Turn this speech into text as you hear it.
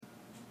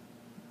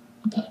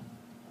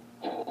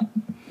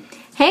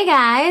Hey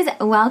guys,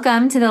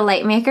 welcome to the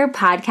Lightmaker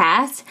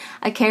Podcast,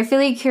 a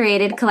carefully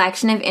curated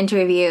collection of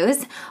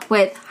interviews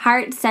with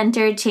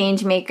heart-centered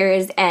change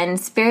makers and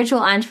spiritual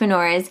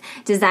entrepreneurs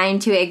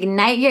designed to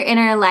ignite your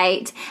inner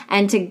light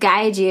and to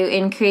guide you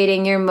in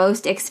creating your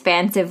most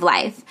expansive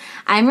life.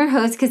 I'm your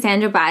host,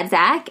 Cassandra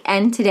Bodzak,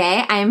 and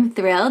today I'm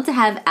thrilled to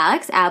have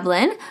Alex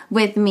Ablin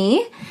with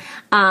me.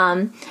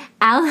 Hey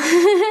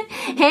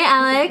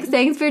Alex,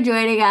 thanks for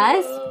joining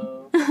us.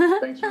 Hello.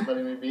 Thanks for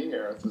letting me be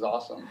here. This is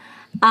awesome.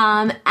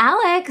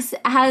 Alex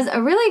has a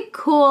really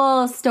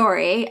cool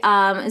story.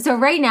 So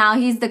right now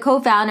he's the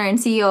co-founder and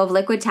CEO of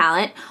Liquid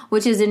Talent,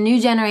 which is a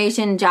new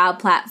generation job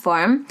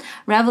platform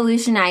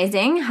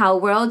revolutionizing how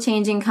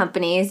world-changing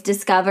companies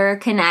discover,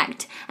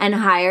 connect, and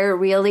hire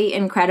really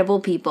incredible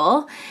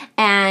people.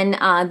 And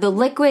the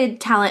Liquid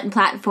Talent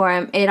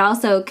platform, it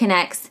also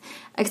connects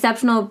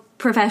exceptional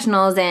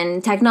professionals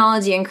in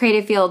technology and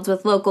creative fields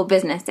with local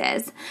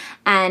businesses.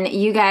 And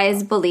you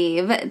guys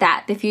believe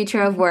that the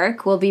future of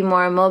work will be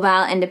more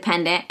mobile,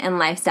 independent, and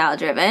lifestyle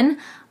driven,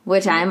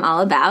 which I'm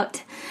all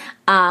about.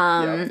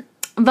 But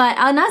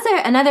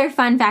another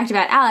fun fact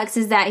about Alex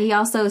is that he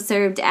also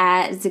served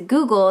as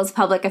Google's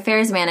public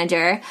affairs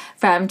manager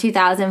from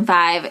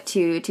 2005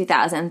 to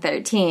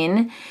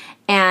 2013.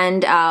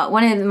 And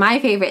one of my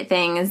favorite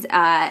things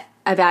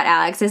about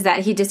Alex is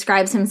that he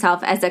describes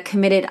himself as a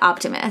committed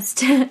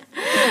optimist. That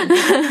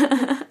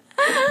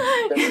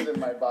is in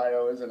my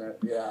bio, isn't it?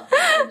 Yeah.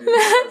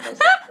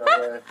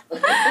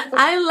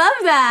 I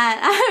love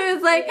that. I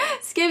was like,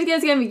 skip,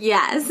 yes.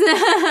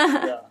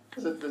 Yeah.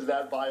 Does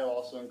that bio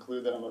also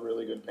include that I'm a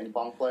really good ping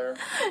pong player?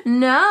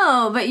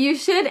 No, but you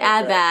should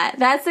add that.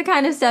 That's the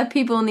kind of stuff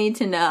people need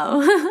to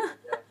know. Yeah.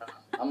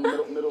 I'm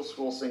middle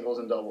school singles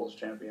and doubles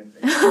champion.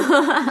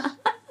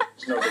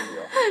 It's no big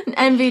deal.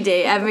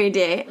 NVD, every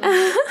day.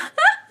 A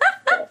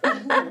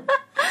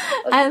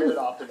committed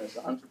optimist,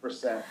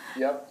 100%.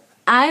 Yep.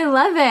 I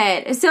love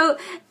it. So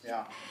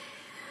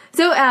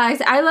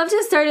Alex, I love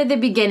to start at the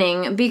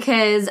beginning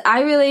because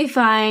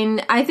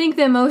I think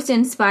the most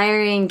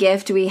inspiring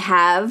gift we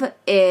have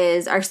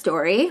is our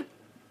story.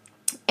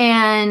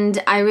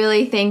 And I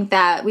really think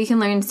that we can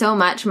learn so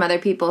much from other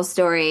people's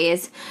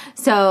stories.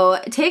 So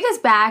take us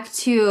back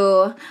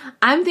to,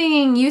 I'm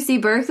thinking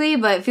UC Berkeley,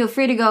 but feel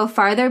free to go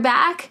farther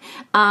back,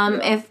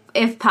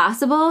 if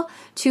possible,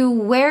 to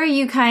where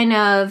you kind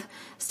of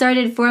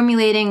started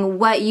formulating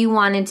what you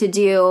wanted to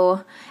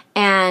do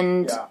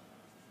and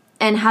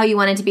how you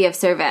wanted to be of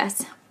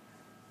service.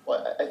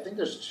 Well, I think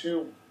there's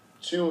two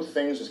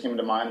things that came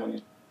to mind when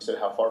you said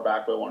how far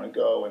back do I want to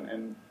go.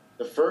 And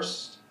the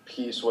first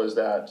piece was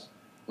that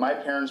my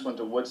parents went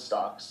to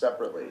Woodstock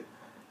separately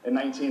in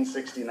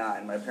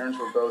 1969. My parents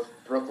were both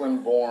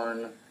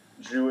Brooklyn-born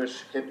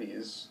Jewish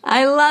hippies.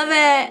 I love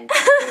it.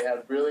 They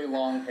had really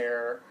long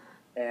hair,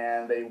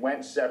 and they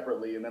went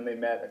separately, and then they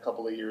met a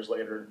couple of years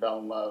later and fell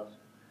in love.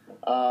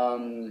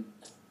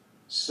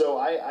 So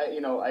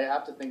I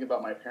have to think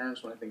about my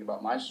parents when I think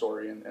about my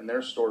story, and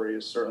their story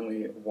is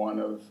certainly one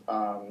of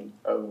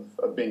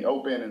being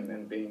open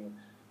and being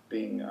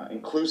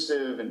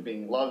inclusive and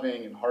being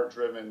loving and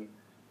heart-driven.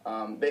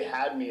 They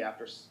had me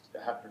after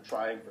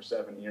trying for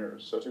 7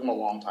 years, so it took them a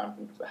long time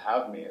for them to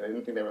have me. They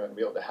didn't think they were going to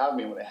be able to have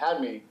me, and when they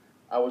had me,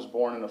 I was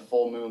born in a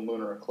full moon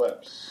lunar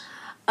eclipse.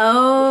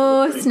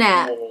 Oh,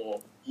 snap.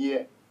 Cool.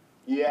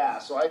 Yeah.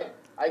 So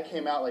I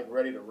came out like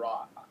ready to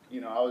rock.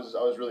 I was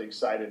really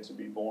excited to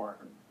be born.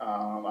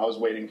 I was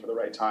waiting for the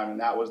right time, and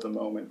that was the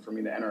moment for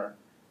me to enter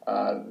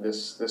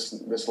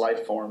this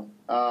life form.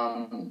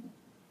 I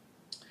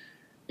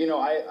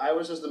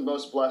was just the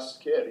most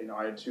blessed kid.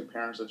 I had two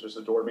parents that just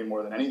adored me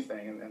more than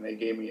anything, and they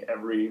gave me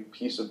every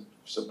piece of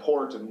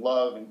support and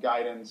love and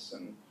guidance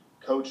and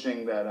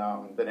coaching that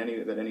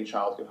any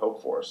child could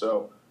hope for.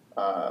 So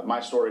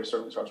my story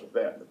certainly starts with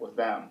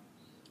them.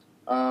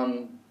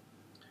 I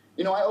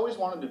always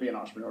wanted to be an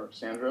entrepreneur,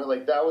 Cassandra.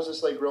 Like, that was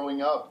just like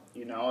growing up.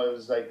 It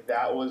was like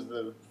that was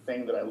the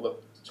thing that I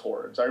looked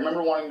towards. I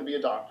remember wanting to be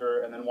a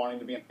doctor and then wanting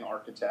to be an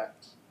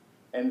architect,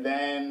 and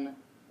then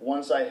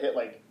once I hit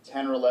like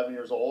 10 or 11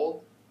 years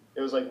old,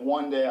 it was like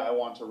one day I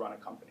want to run a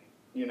company,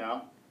 And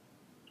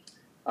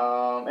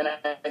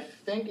I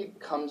think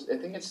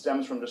it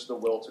stems from just the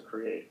will to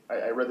create.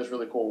 I read this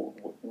really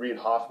cool Reid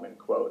Hoffman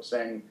quote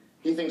saying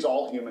he thinks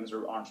all humans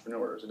are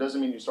entrepreneurs. It doesn't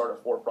mean you start a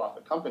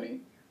for-profit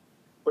company,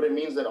 but it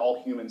means that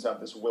all humans have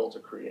this will to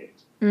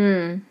create.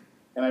 And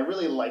I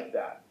really like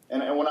that.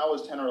 And when I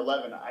was 10 or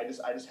 11, I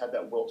just had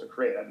that will to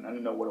create. I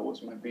didn't know what it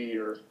was going to be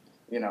or,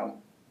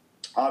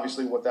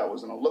 obviously what that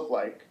was going to look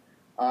like.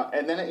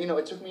 And then,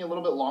 it took me a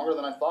little bit longer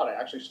than I thought. I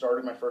actually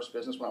started my first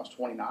business when I was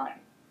 29.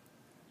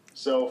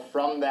 So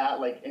from that,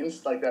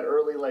 that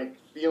early,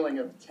 feeling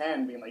of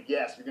 10 being like,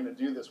 yes, you're going to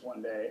do this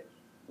one day,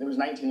 it was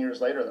 19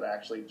 years later that I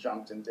actually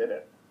jumped and did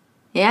it.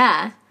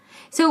 Yeah.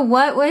 So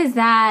what was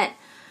that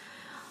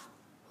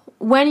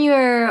when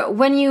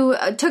you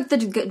took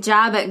the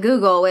job at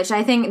Google, which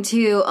I think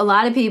to a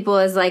lot of people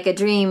is like a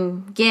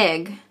dream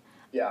gig?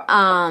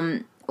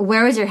 Yeah.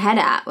 where was your head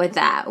at with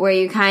that? Were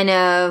you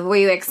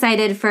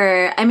excited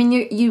for, I mean,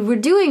 you were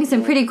doing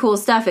some pretty cool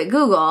stuff at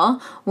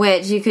Google,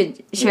 which you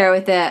could share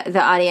with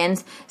the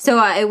audience.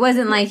 So it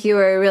wasn't like you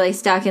were really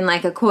stuck in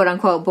like a quote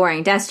unquote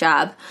boring desk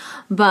job,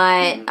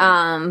 but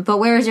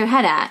where was your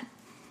head at?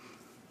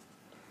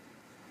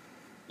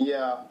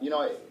 Yeah,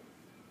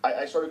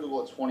 I started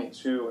Google at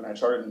 22 and I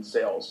started in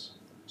sales.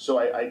 So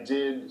I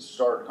did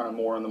start kind of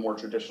more on the more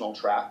traditional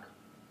track.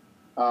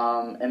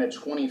 And at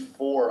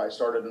 24, I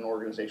started an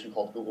organization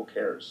called Google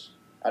Cares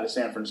out of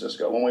San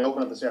Francisco. When we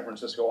opened up the San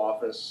Francisco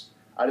office,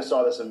 I just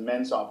saw this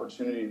immense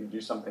opportunity to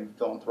do something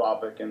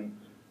philanthropic and,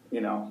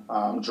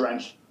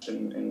 drenched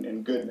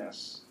in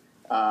goodness.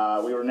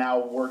 We were now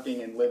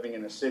working and living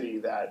in a city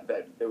that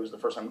it was the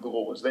first time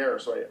Google was there.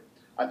 So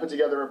I put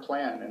together a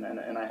plan,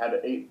 and I had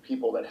 8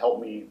 people that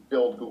helped me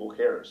build Google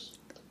Cares.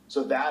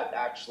 So that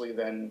actually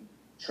then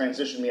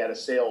transitioned me out of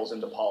sales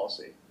into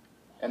policy.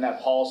 And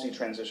that policy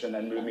transition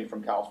then moved me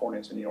from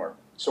California to New York.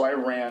 So I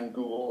ran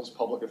Google's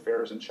public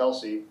affairs in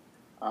Chelsea,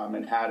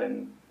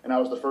 Manhattan, and I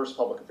was the first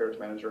public affairs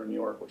manager in New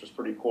York, which was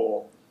pretty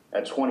cool,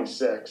 at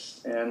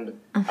 26. And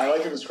I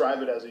like to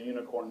describe it as a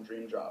unicorn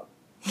dream job.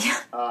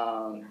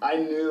 I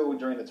knew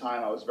during the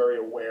time I was very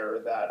aware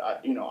that,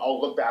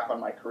 I'll look back on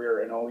my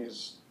career and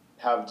always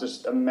have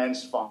just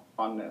immense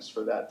fondness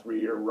for that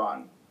 3-year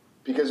run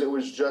because it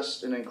was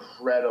just an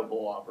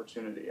incredible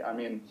opportunity. I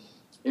mean,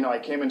 I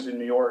came into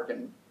New York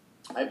and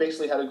I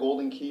basically had a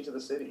golden key to the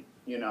city.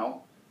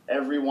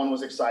 Everyone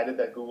was excited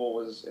that Google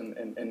was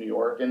in New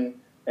York, and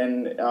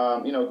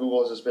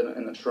Google has just been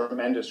in a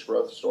tremendous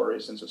growth story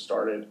since it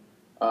started.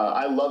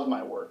 I loved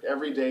my work.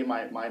 Every day,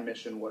 my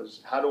mission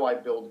was, how do I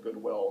build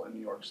goodwill in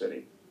New York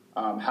City?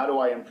 How do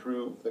I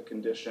improve the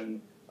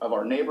condition of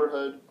our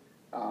neighborhood?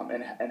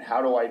 And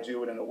how do I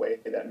do it in a way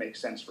that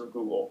makes sense for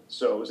Google?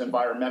 So it was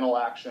environmental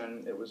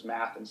action, it was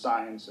math and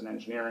science and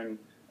engineering,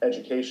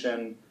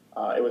 education.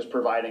 It was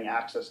providing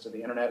access to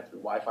the internet through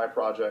Wi-Fi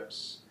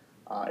projects.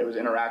 It was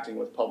interacting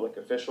with public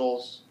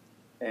officials.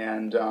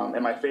 And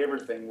my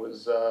favorite thing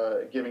was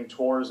giving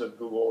tours of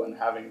Google and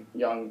having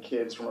young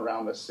kids from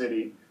around the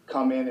city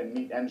come in and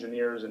meet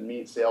engineers and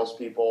meet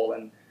salespeople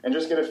and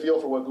just get a feel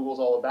for what Google's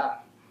all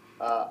about.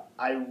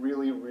 I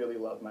really, really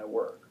love my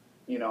work.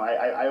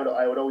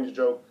 I would always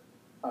joke,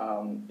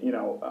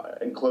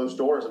 in closed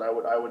doors that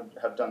I would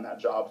have done that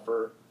job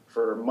for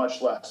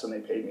much less than they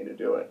paid me to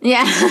do it.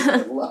 Yeah.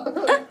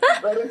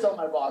 But I didn't tell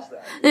my boss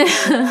that.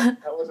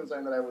 That wasn't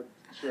something that I would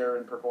share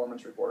in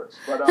performance reports.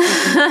 But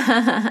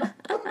I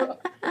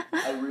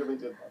really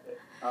did love it.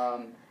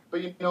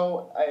 But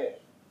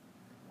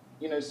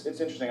it's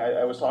interesting.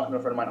 I was talking to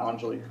a friend of mine,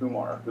 Anjali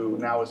Kumar, who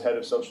now is head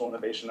of social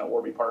innovation at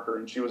Warby Parker,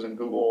 and she was in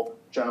Google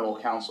General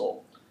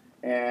Counsel.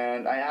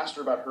 And I asked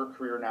her about her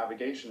career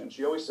navigation, and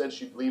she always said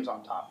she believes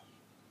on top.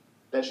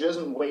 That she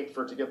doesn't wait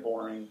for it to get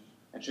boring,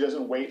 and she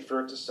doesn't wait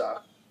for it to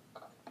suck,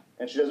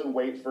 and she doesn't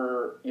wait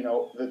for,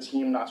 the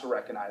team not to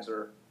recognize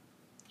her.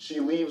 She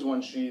leaves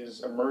when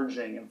she's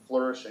emerging and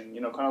flourishing,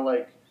 kind of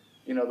like,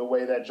 the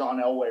way that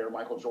John Elway or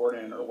Michael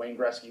Jordan or Wayne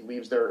Gretzky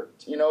leaves their,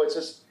 it's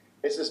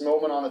this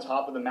moment on the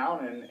top of the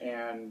mountain,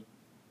 and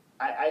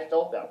I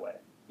felt that way.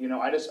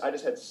 I just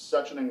had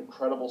such an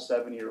incredible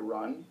 7-year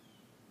run.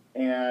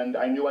 And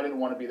I knew I didn't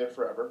want to be there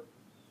forever,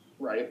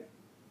 right?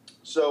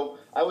 So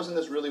I was in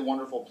this really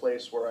wonderful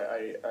place where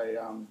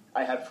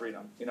I had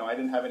freedom. I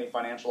didn't have any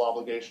financial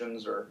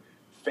obligations or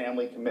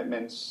family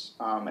commitments,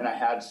 and I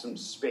had some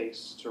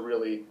space to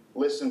really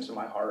listen to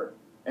my heart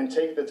and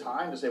take the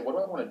time to say, what do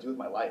I want to do with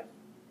my life?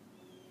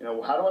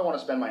 How do I want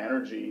to spend my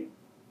energy,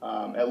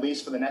 at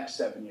least for the next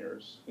 7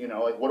 years?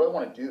 What do I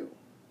want to do?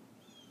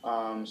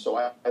 So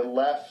I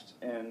left,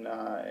 and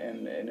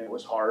it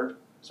was hard.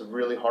 It's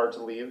really hard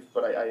to leave,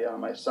 but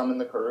I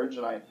summoned the courage,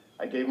 and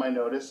I gave my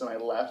notice, and I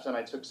left, and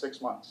I took 6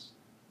 months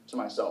to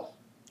myself.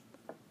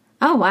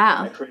 Oh,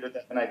 wow.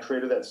 And I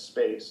created that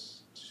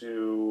space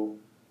to,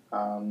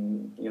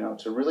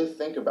 to really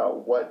think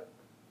about what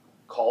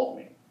called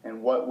me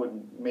and what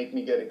would make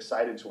me get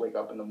excited to wake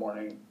up in the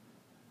morning.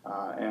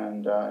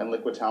 And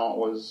Liquid Talent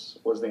was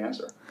the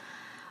answer.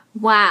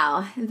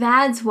 Wow,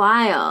 that's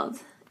wild.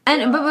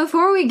 But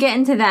before we get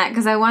into that,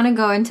 because I want to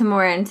go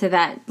more into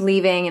that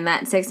leaving in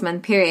that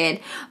 6-month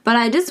period, but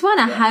I just want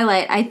to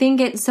highlight, I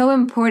think it's so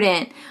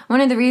important.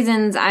 One of the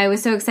reasons I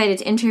was so excited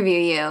to interview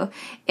you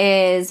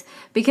is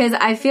because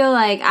I feel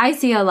like I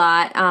see a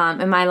lot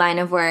in my line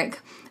of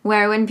work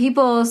where when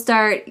people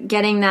start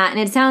getting that, and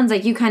it sounds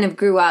like you kind of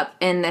grew up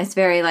in this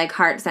very like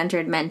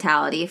heart-centered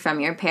mentality from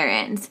your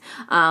parents,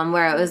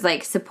 where it was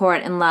like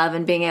support and love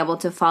and being able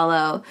to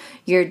follow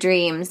your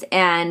dreams.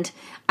 And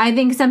I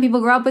think some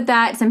people grow up with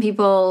that. Some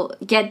people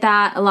get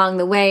that along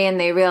the way and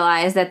they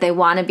realize that they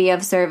want to be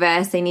of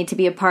service. They need to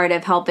be a part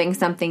of helping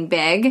something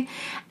big.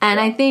 And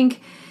I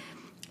think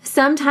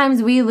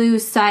sometimes we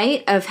lose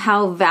sight of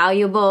how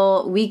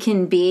valuable we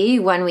can be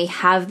when we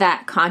have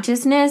that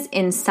consciousness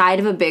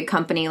inside of a big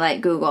company like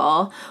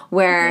Google,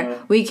 where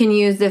we can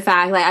use the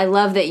fact, like, I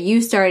love that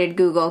you started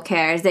Google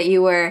Cares,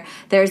 that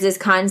there's this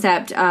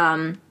concept,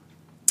 I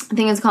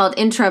think it's called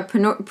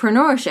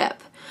intrapreneurship,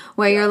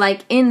 where you're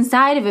like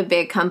inside of a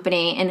big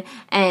company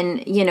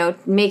and you know,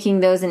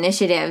 making those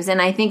initiatives.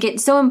 And I think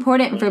it's so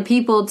important for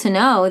people to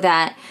know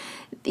that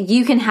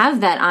you can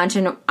have that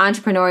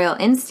entrepreneurial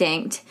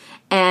instinct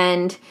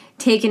and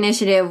take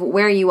initiative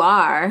where you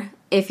are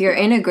if you're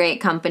in a great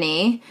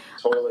company.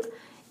 Totally.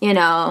 You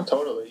know.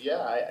 Totally. Yeah.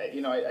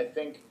 I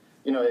think,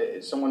 you know,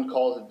 someone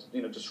calls it,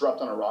 you know,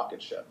 disrupt on a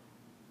rocket ship.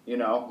 You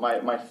know,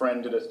 my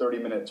friend did a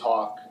 30-minute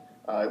talk.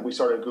 We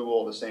started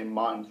Google the same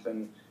month,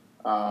 and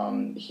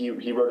he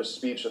wrote a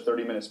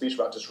 30-minute speech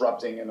about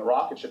disrupting in the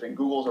rocket ship. And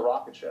Google's a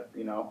rocket ship.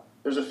 You know,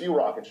 there's a few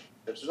rocket ships.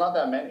 There's not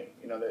that many.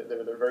 You know,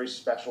 they're very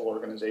special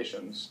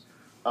organizations.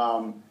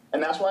 And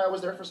that's why I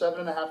was there for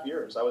 7.5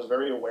 years. I was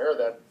very aware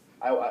that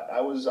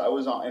I was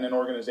in an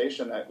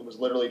organization that was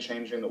literally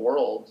changing the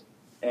world,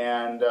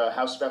 and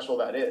how special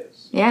that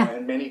is. Yeah.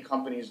 And many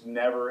companies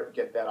never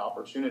get that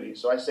opportunity.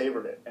 So I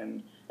savored it.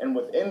 And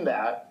within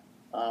that,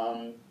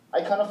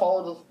 I kind of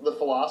followed the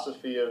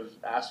philosophy of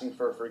asking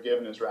for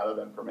forgiveness rather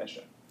than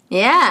permission.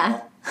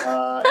 Yeah.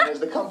 And as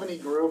the company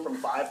grew from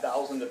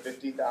 5,000 to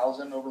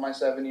 50,000 over my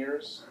 7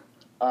 years,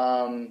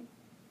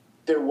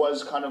 there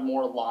was kind of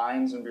more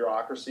lines and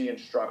bureaucracy and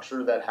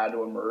structure that had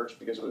to emerge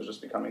because it was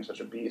just becoming such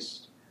a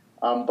beast.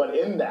 But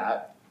in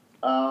that,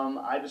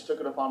 I just took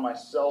it upon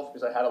myself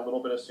because I had a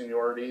little bit of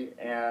seniority,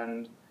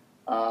 and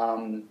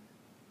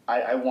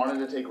I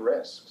wanted to take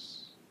risks.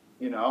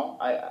 You know,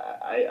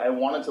 I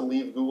wanted to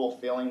leave Google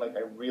feeling like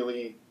I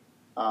really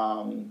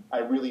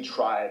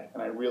tried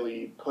and I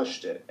really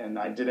pushed it, and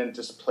I didn't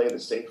just play the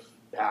safe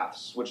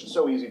paths, which is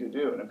so easy to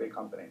do in a big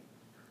company.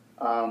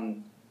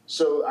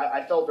 So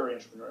I felt very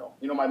entrepreneurial.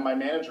 You know, my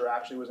manager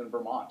actually was in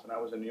Vermont and I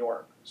was in New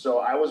York. So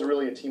I was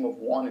really a team of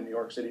one in New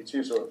York City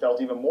too, so it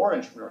felt even more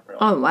entrepreneurial.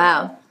 Oh,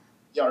 wow.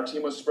 Yeah, our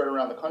team was spread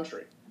around the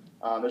country.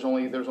 There's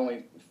only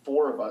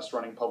 4 of us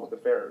running public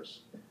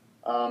affairs.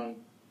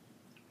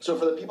 So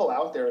for the people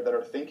out there that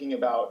are thinking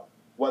about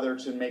whether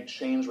to make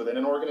change within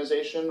an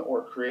organization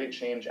or create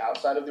change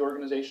outside of the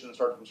organization and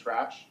start from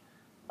scratch,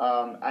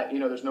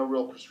 there's no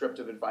real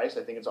prescriptive advice.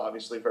 I think it's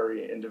obviously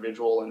very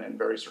individual and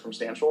very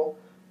circumstantial,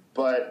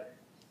 but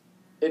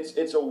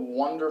it's a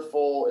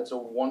wonderful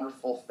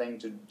thing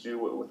to do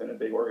within a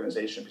big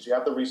organization because you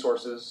have the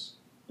resources,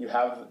 you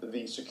have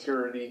the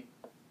security,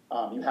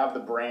 you have the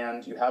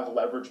brand, you have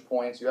leverage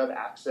points, you have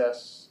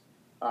access.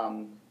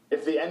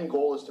 If the end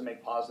goal is to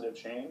make positive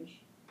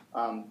change,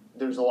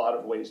 there's a lot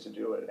of ways to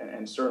do it,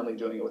 and certainly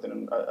doing it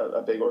within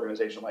a big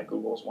organization like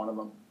Google is one of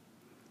them.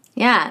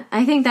 Yeah,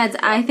 I think that's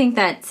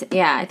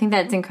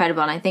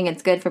incredible, and I think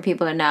it's good for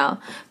people to know.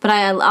 But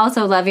I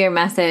also love your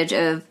message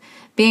of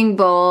being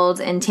bold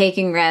and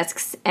taking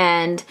risks,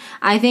 and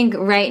I think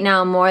right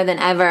now more than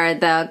ever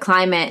the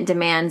climate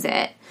demands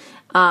it.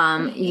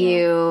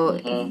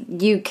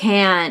 You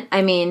can't,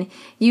 I mean,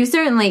 you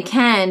certainly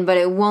can, but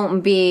it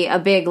won't be a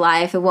big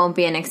life. It won't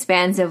be an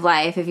expansive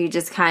life if you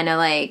just kind of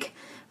like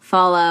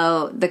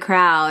follow the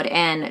crowd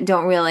and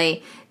don't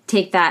really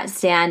take that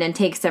stand and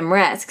take some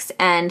risks.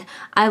 And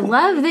I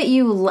love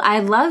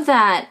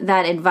that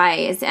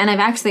advice. And I've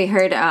actually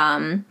heard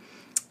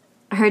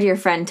your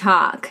friend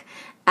talk,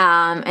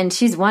 and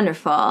she's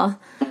wonderful.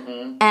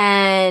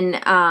 And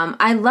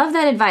I love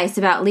that advice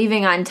about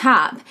leaving on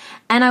top.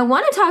 And I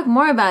want to talk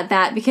more about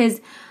that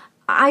because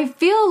I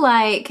feel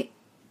like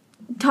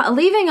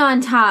leaving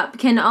on top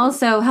can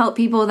also help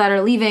people that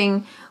are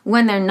leaving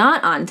when they're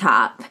not on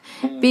top,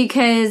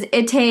 because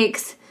it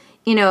takes,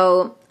 you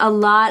know, a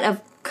lot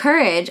of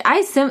courage.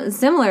 I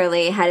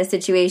similarly had a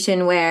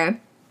situation where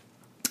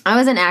I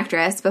was an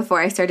actress before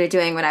I started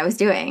doing what I was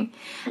doing.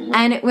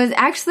 And it was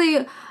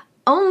actually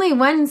only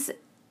once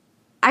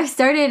I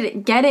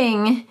started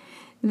getting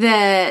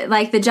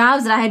the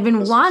jobs that I had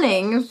been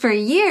wanting for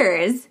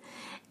years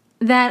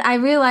that I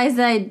realized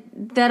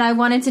that I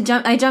wanted to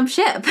jump. I jumped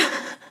ship.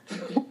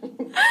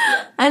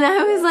 And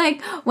I was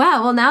like,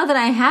 wow, well, now that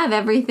I have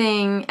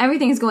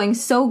everything's going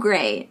so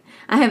great.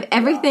 I have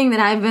everything that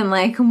I've been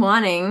like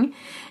wanting.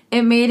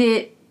 It made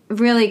it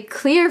really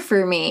clear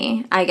for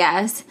me, I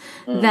guess,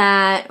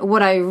 that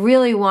what I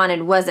really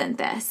wanted wasn't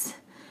this.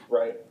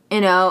 Right. You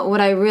know,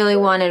 what I really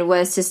wanted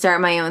was to start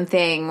my own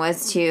thing,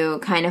 was to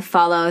kind of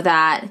follow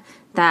that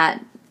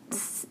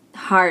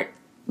heart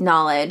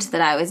knowledge that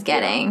I was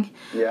getting.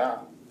 Yeah.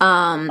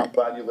 I'm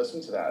glad you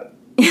listened to that.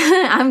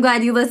 I'm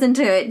glad you listened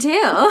to it too.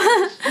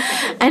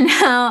 And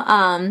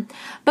now,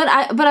 but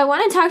I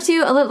want to talk to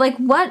you a little, like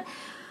what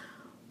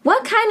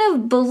kind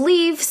of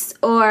beliefs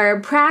or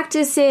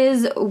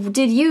practices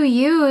did you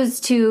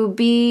use to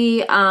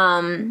be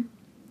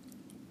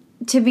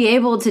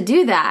able to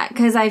do that?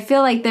 Because I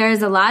feel like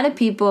there's a lot of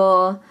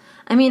people.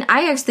 I mean,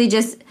 I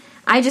just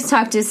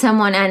talked to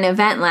someone at an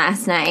event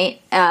last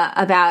night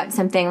about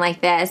something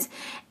like this,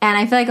 and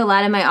I feel like a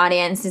lot of my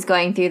audience is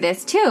going through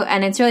this too.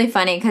 And it's really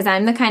funny because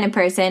I'm the kind of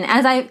person,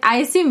 as I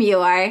assume you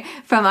are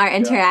from our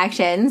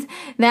interactions,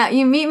 that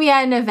you meet me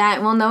at an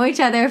event, we'll know each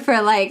other for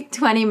like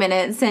 20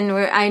 minutes, and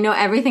I know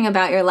everything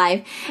about your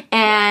life,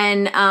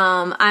 and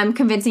I'm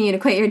convincing you to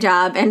quit your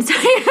job and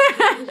start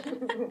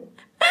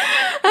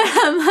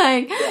I'm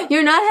like,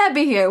 you're not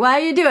happy here. Why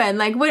are you doing?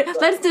 Like, what?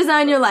 Let's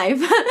design your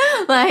life.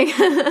 Like,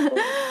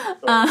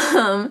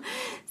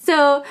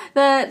 so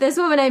this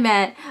woman I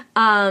met,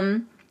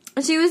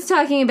 she was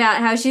talking about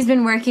how she's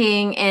been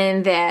working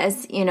in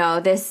this,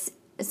 this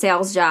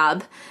sales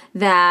job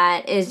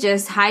that is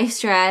just high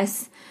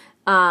stress.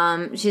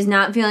 She's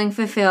not feeling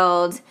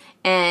fulfilled,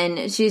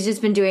 and she's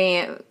just been doing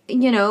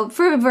it,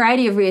 for a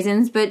variety of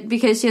reasons, but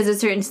because she has a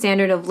certain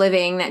standard of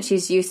living that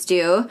she's used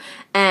to.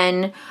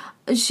 And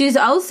she's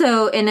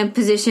also in a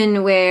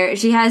position where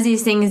she has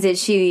these things that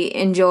she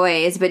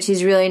enjoys, but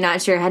she's really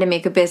not sure how to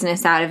make a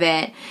business out of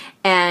it.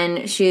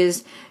 And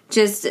she's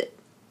just,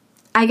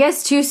 I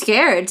guess, too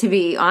scared, to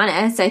be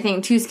honest. I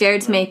think too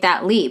scared to make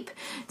that leap.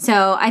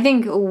 So I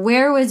think,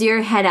 where was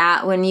your head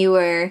at when you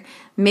were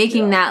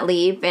making that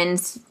leap and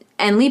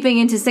leaping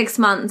into 6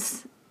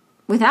 months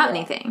without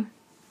anything?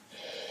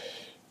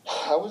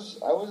 It was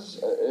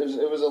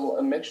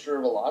a mixture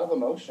of a lot of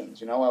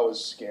emotions. I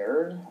was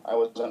scared. I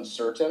was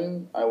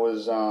uncertain. I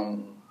was, I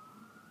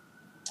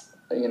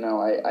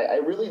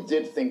really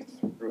did think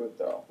through it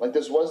though. Like,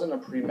 this wasn't a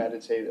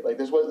premeditated, like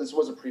this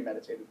was a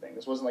premeditated thing.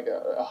 This wasn't like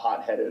a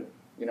hot-headed,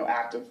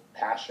 act of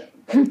passion.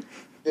 Like,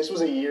 this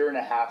was a year and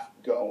a half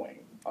going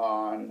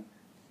on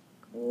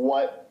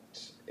what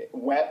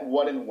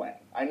and when.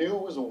 I knew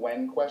it was a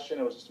when question.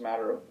 It was just a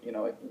matter of,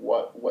 like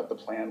what the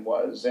plan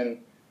was.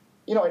 And,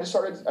 I just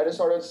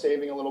started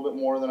saving a little bit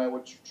more than I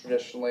would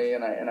traditionally.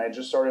 And I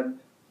just started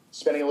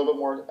spending a little bit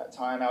more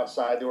time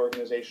outside the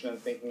organization and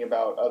thinking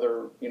about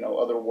other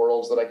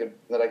worlds that I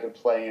could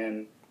play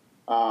in.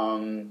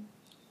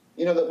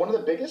 That one of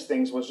the biggest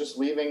things was just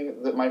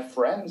leaving my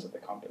friends at the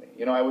company.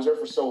 I was there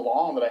for so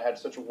long that I had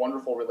such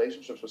wonderful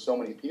relationships with so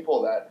many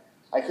people that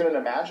I couldn't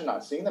imagine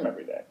not seeing them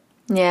every day.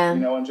 Yeah.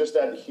 And just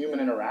that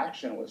human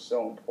interaction was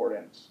so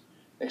important,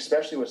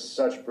 especially with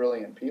such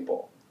brilliant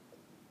people.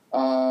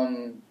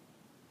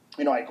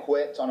 I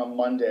quit on a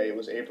Monday. It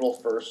was April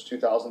 1st,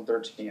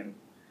 2013.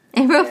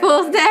 April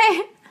Fool's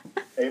Day?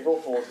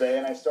 April Fool's Day.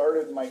 And I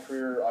started my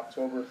career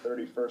October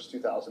 31st,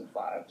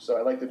 2005. So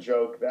I like to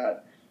joke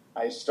that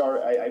I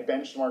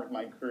benchmarked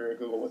my career at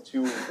Google with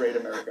two great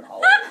American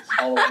holidays,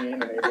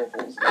 Halloween and April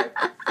Fool's Day.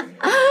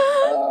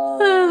 I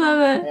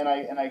love it.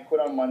 And I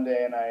quit on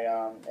Monday, and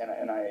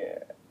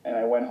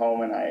I went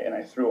home and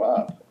I threw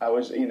up. I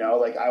was,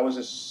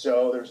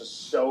 there's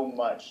just so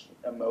much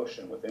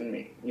emotion within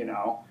me,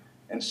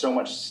 and so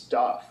much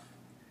stuff.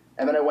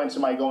 And then I went to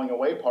my going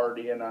away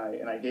party and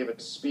I gave a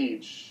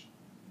speech.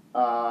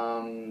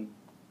 And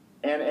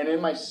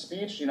in my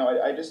speech,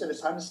 I just said,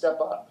 it's time to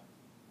step up.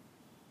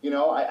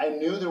 I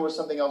knew there was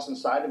something else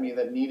inside of me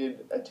that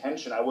needed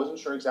attention. I wasn't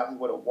sure exactly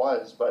what it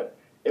was, but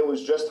it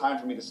was just time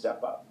for me to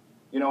step up.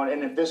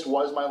 And if this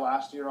was my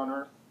last year on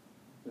Earth,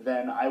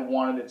 then I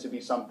wanted it to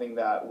be something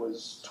that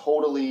was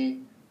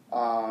totally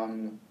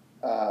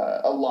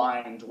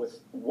aligned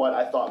with what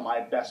I thought my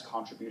best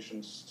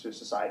contributions to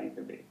society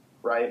could be,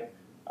 right?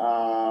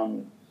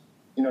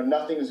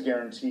 Nothing is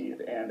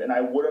guaranteed, and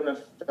I wouldn't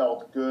have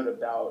felt good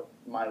about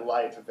my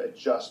life if it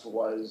just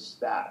was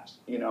that.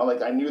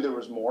 I knew there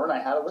was more, and I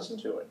had to listen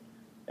to it,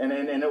 and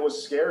it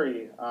was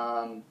scary,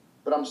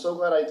 but I'm so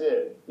glad I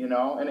did.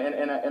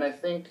 And I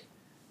think,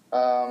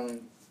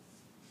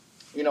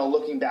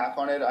 looking back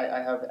on it,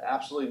 I have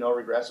absolutely no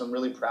regrets. I'm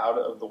really proud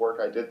of the work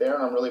I did there,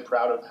 and I'm really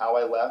proud of how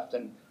I left.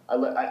 And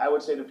I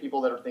would say to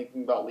people that are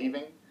thinking about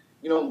leaving,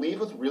 leave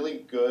with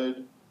really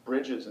good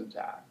bridges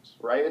intact,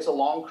 right? It's a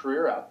long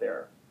career out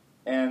there,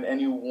 and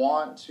you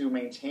want to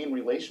maintain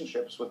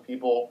relationships with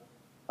people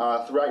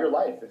throughout your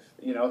life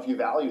if you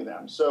value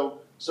them. So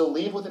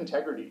leave with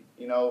integrity.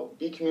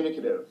 Be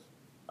communicative,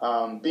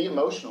 be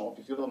emotional if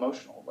you feel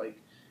emotional.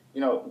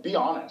 Be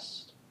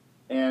honest,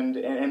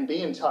 and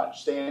be in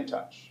touch. Stay in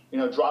touch.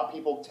 Drop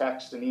people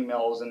text and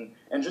emails,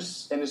 and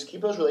just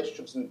keep those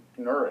relationships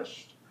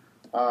nourished.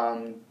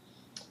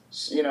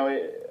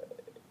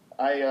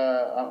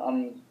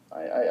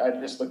 I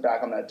just look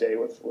back on that day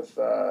with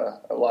a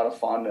lot of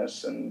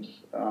fondness, and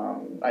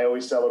I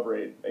always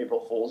celebrate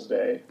April Fool's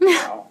Day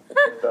now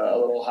with a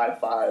little high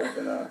five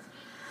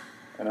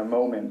and a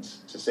moment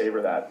to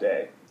savor that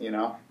day.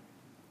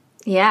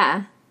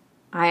 Yeah,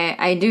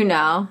 I do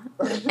know,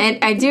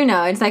 and I do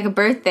know it's like a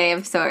birthday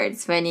of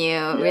sorts when you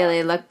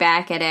really look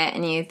back at it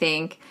and you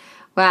think,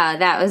 wow,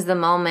 that was the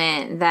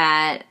moment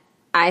that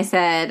I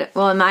said,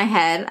 well, in my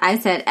head, I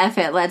said, F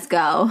it, let's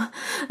go.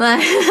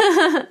 Let's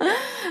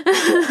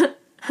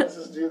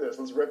just do this.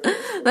 Let's rip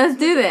it. Let's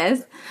do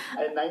this.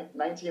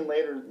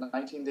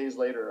 19 days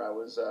later, I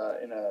was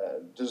in a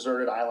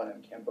deserted island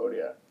in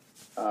Cambodia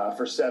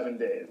for 7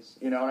 days,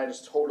 and I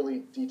just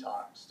totally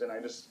detoxed, and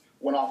I just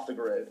went off the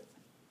grid.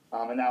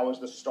 And that was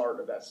the start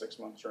of that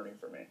 6-month journey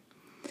for me.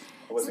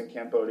 I was in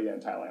Cambodia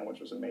and Thailand, which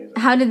was amazing.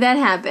 How did that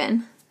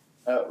happen?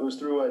 It was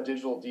through a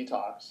digital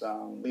detox.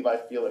 Levi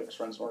Felix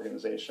runs an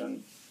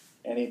organization,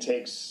 and he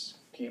takes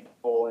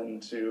people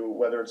into,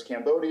 whether it's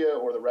Cambodia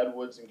or the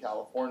Redwoods in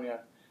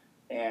California,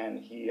 and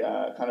he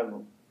kind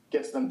of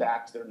gets them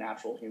back to their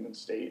natural human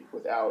state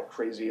without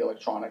crazy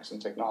electronics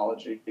and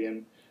technology.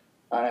 And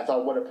And I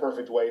thought, what a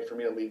perfect way for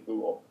me to leave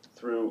Google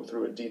through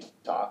a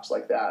detox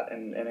like that,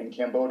 and in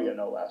Cambodia,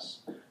 no less.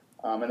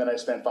 And then I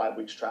spent 5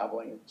 weeks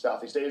traveling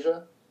Southeast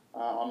Asia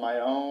on my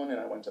own, and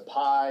I went to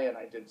Pai, and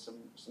I did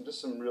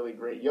some really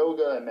great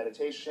yoga and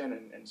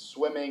meditation and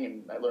swimming,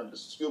 and I learned to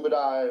scuba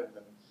dive.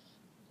 And,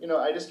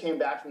 I just came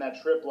back from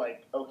that trip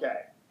like,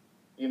 okay,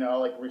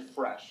 like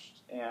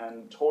refreshed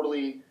and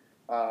totally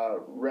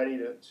ready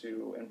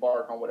to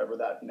embark on whatever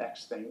that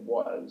next thing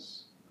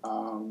was.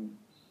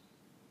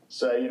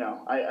 So,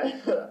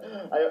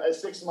 I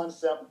 6 months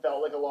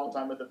felt like a long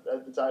time at the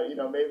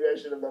time. Maybe I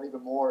should have done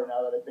even more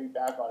now that I think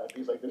back on it.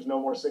 Because like there's no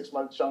more 6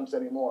 month chunks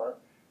anymore.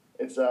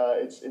 It's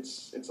a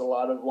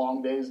lot of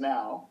long days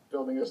now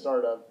building a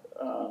startup.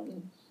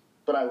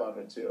 But I love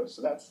it too.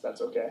 So that's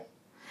okay.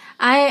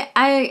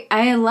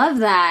 I love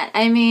that.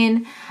 I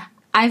mean,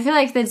 I feel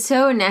like that's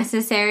so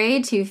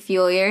necessary to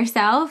fuel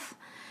yourself.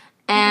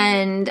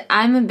 And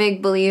I'm a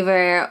big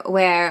believer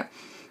where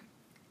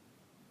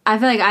I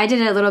feel like I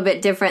did it a little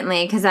bit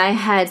differently because I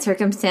had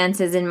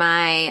circumstances in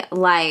my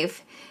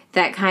life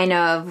that kind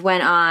of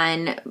went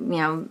on,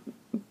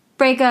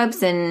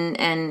 breakups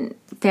and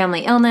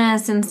family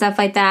illness and stuff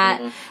like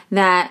that,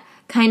 that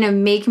kind of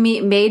made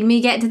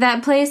me get to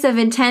that place of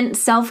intense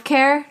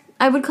self-care,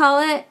 I would call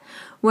it,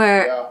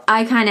 where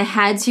I kind of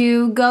had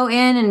to go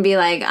in and be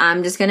like,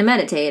 I'm just going to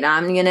meditate.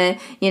 I'm going to,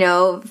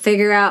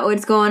 figure out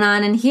what's going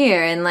on in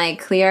here and like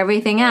clear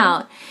everything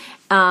out.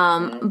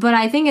 But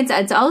I think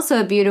it's also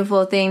a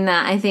beautiful thing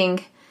that I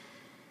think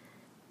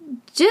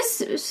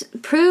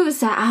just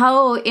proves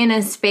how in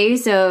a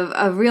space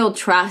of real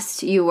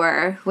trust you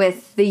were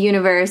with the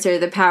universe or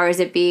the powers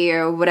that be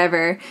or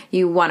whatever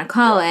you want to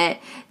call it,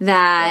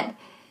 that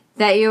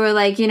you were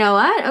like, you know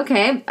what?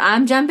 Okay,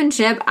 I'm jumping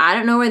ship. I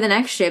don't know where the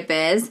next ship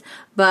is,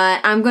 but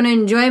I'm going to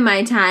enjoy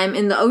my time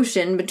in the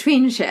ocean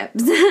between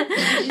ships.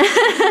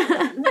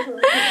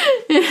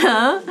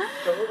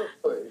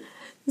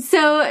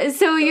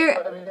 So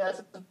you're. I mean,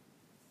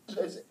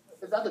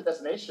 it's not the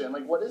destination.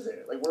 Like, what is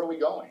it? Like, where are we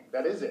going?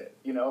 That is it.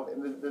 And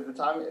the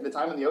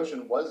time in the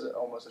ocean was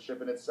almost a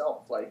ship in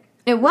itself. Like,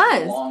 it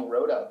was a long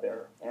road out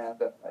there, and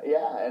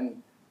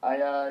and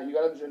you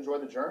got to enjoy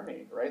the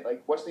journey, right?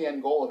 Like, what's the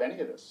end goal of any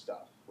of this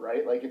stuff,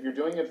 right? Like, if you're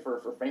doing it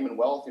for fame and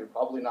wealth, you're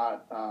probably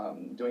not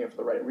doing it for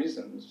the right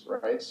reasons,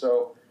 right?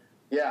 So,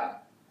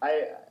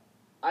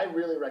 I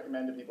really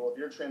recommend to people, if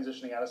you're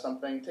transitioning out of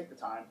something, take the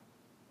time.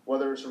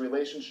 Whether it's a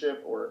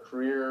relationship or a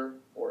career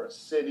or a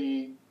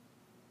city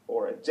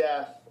or a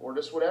death or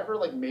just whatever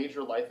like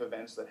major life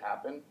events that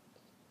happen,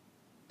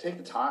 take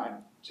the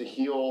time to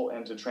heal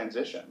and to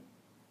transition.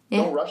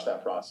 Yeah. Don't rush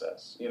that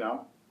process,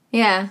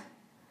 Yeah.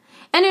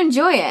 And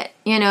enjoy it,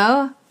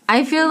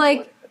 I feel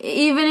like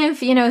even if,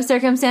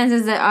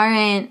 circumstances that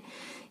aren't,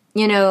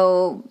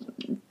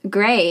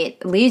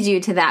 great lead you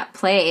to that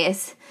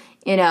place,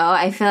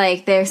 I feel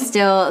like there's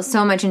still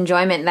so much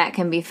enjoyment that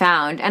can be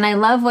found. And I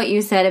love what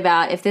you said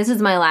about if this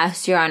was my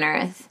last year on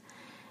Earth,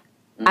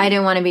 I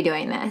didn't want to be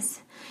doing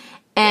this.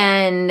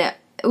 And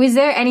was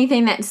there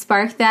anything that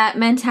sparked that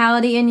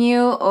mentality in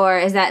you, or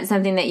is that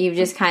something that you've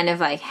just kind of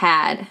like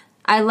had?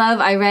 I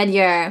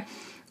read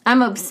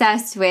I'm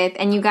obsessed with,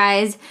 and you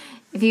guys,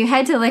 if you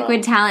head to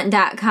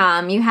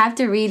liquidtalent.com, you have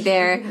to read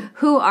their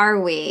Who Are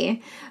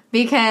We?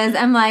 Because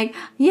I'm like,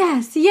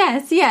 yes,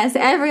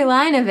 every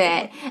line of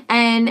it.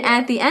 And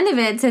at the end of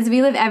it, it says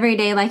we live every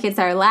day like it's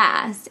our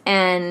last.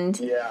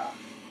 And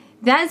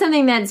that's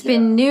something that's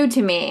been new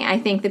to me. I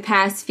think the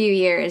past few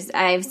years,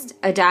 I've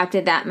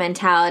adopted that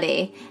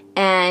mentality,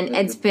 and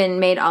it's been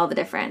made all the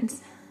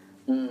difference.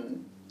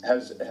 And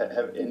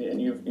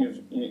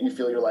you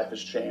feel your life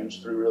has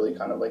changed through really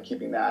kind of like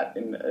keeping that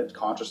in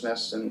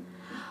consciousness and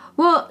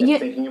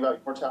thinking about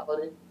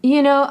mortality?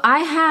 I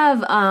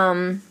have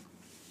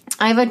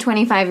a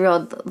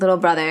 25-year-old little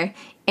brother,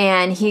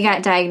 and he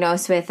got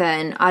diagnosed with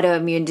an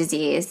autoimmune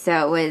disease.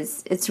 So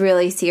it's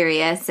really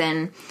serious.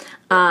 And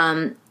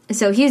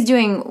so he's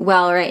doing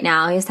well right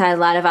now. He's had a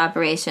lot of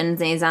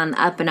operations, and he's on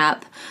the up and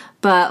up.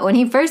 But when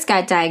he first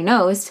got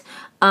diagnosed,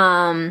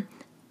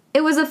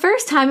 it was the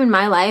first time in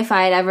my life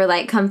I had ever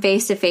like come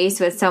face to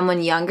face with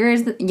someone not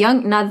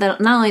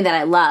only that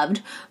I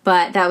loved,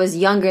 but that was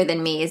younger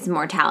than me's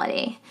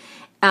mortality.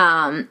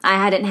 I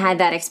hadn't had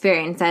that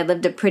experience. I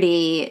lived a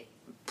pretty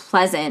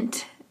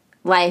pleasant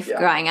life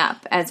growing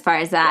up as far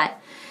as that.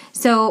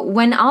 So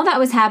when all that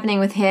was happening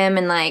with him,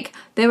 and like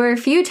there were a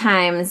few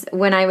times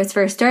when I was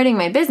first starting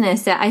my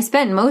business that I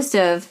spent most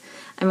of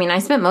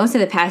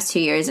the past 2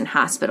 years in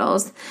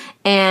hospitals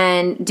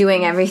and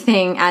doing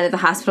everything out of the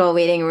hospital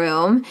waiting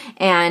room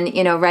and,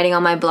 writing all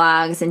my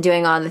blogs and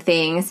doing all the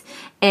things.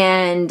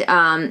 And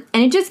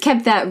it just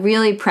kept that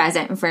really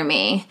present for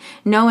me,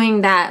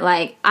 knowing that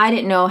like I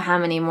didn't know how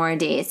many more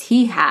days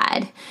he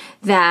had,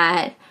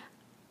 there's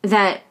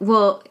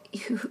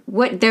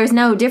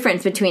no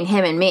difference between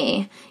him and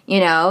me,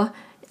 there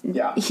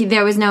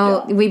was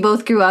we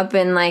both grew up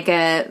in like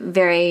a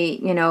very,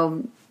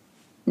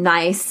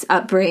 nice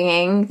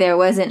upbringing. There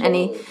wasn't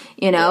any,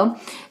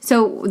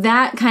 so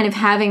that kind of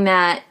having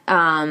that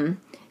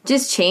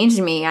just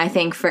changed me, I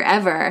think,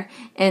 forever,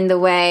 in the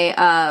way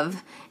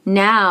of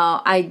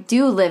now I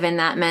do live in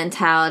that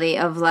mentality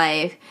of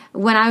like,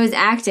 when I was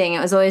acting,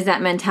 it was always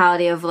that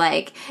mentality of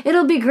like,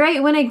 it'll be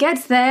great when it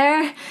gets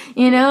there,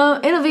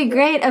 it'll be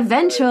great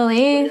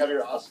eventually. When you have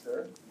your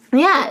Oscar.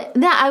 Yeah,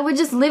 I would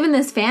just live in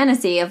this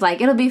fantasy of like,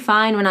 it'll be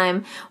fine when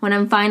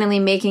I'm finally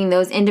making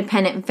those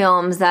independent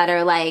films that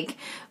are like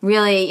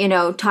really,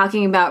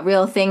 talking about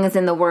real things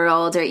in the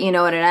world,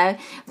 or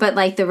but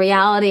like the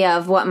reality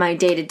of what my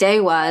day-to-day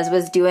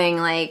was doing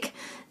like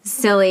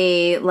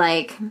silly,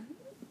 like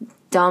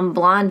dumb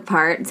blonde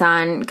parts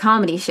on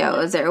comedy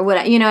shows or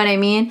what, you know what I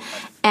mean?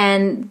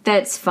 And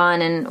that's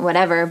fun and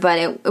whatever, but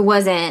it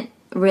wasn't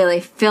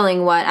really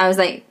filling what I was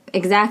like,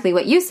 exactly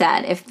what you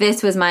said. If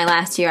this was my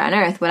last year on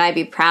earth, would I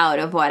be proud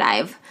of what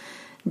I've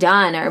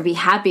done or be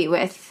happy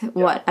with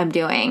what I'm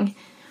doing?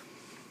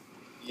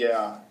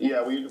 Yeah.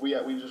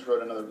 We just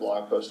wrote another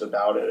blog post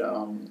about it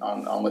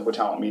on Liquid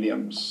Talent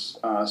Medium's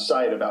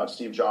site about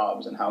Steve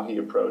Jobs and how he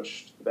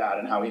approached that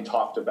and how he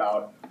talked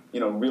about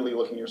really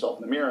looking yourself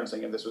in the mirror and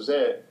saying, if this was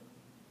it,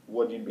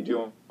 what would you be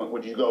doing?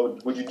 Would you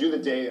do the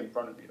day in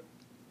front of you?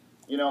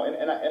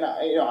 And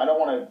I don't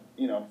want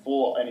to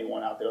fool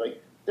anyone out there.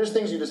 Like, there's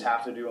things you just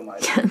have to do in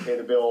life, like pay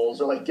the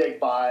bills or like get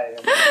by.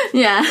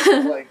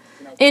 And, like,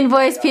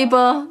 invoice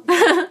people.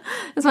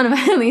 That's one of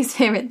my least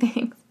favorite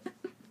things.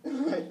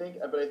 I think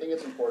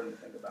it's important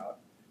to think about,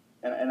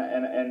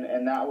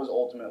 and that was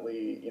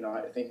ultimately,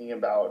 thinking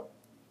about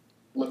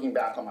looking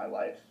back on my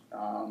life.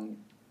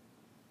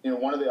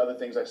 One of the other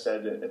things I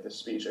said at the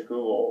speech at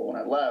Google when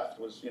I left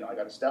was, I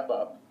got to step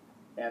up,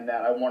 and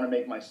that I want to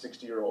make my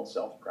 60-year-old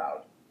self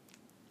proud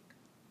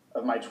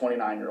of my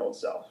 29-year-old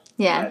self.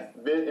 Yeah.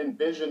 And I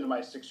envisioned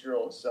my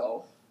 6-year-old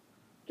self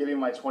giving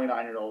my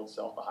 29-year-old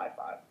self a high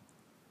five.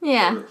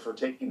 Yeah. For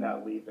taking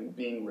that leap and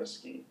being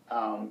risky.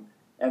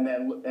 And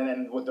then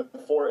with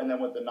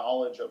the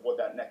knowledge of what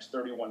that next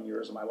 31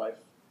 years of my life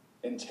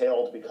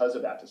entailed because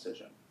of that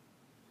decision.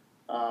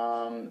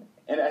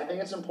 And I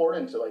think it's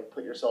important to like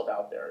put yourself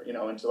out there,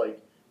 and to like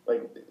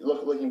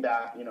looking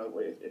back,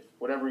 if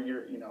whatever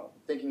you're,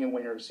 thinking of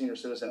when you're a senior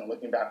citizen and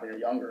looking back when you're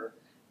younger,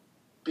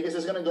 because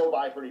it's going to go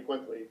by pretty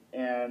quickly,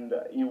 and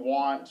you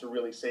want to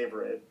really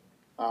savor it.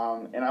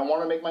 And I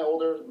want to make my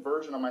older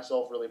version of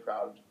myself really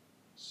proud.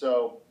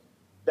 So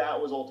that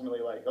was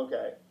ultimately like,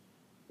 okay.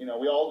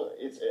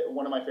 It's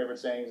one of my favorite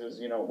sayings is,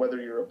 whether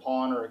you're a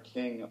pawn or a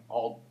king,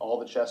 all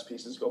the chess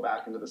pieces go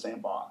back into the same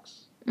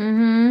box.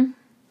 Mm-hmm.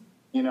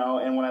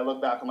 And when I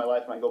look back on my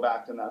life and I go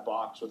back in that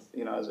box with,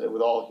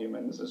 with all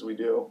humans as we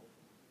do,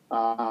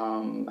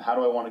 how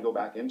do I want to go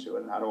back into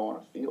it, and how do I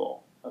want to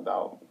feel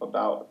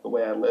about the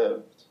way I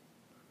lived?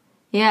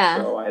 Yeah.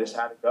 So I just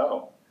had to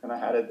go, and I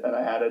had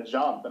to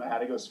jump, and I had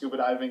to go scuba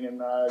diving in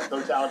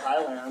Koh Tao,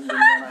 Thailand, and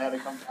then I had to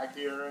come back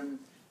here and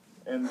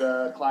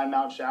climb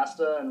Mount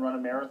Shasta and run a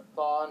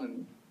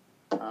marathon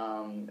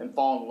and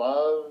fall in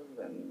love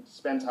and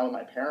spend time with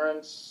my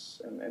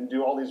parents and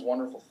do all these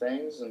wonderful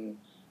things, and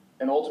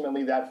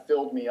ultimately that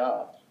filled me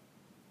up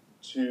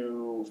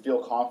to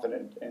feel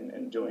confident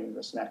in doing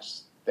this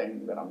next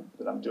thing that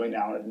I'm doing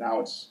now. And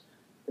now it's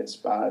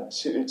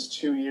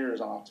 2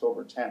 years on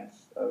October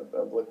 10th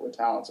of Liquid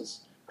Talents. It's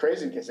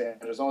crazy,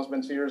 Cassandra. It's almost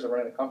been 2 years of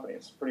running the company.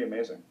 It's pretty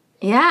amazing.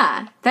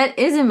 Yeah, that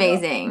is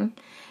amazing.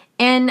 Yeah.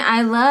 And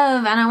I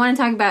want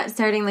to talk about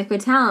starting Liquid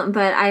Talent,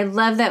 but I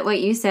love that what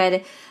you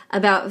said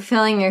about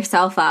filling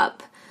yourself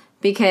up,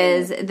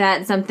 because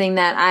that's something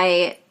that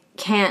I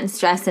can't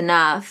stress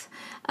enough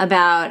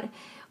about.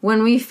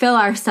 When we fill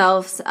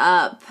ourselves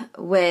up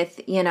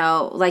with,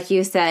 like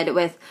you said,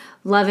 with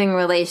loving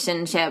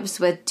relationships,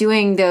 with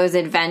doing those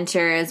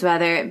adventures,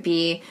 whether it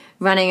be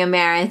running a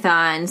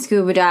marathon,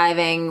 scuba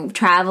diving,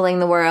 traveling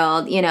the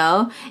world,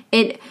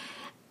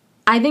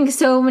 I think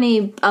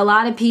a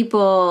lot of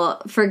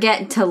people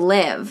forget to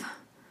live.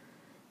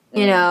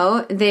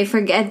 They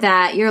forget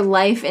that your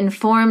life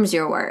informs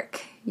your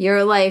work.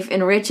 Your life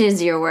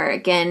enriches your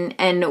work.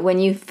 And when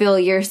you fill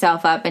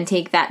yourself up and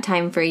take that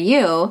time for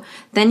you,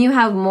 then you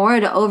have more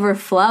to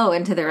overflow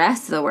into the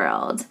rest of the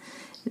world.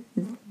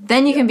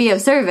 Then you can be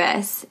of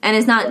service. And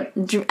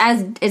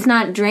it's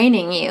not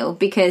draining you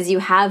because you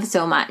have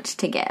so much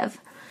to give.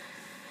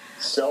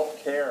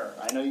 Self-care.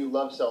 I know you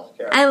love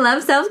self-care. I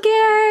love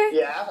self-care.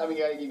 Yeah, I mean,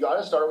 you got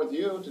to start with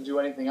you to do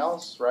anything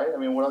else, right? I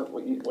mean, what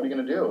are you going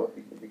to do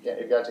if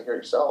you got to take care of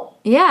yourself?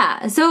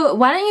 Yeah. So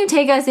why don't you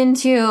take us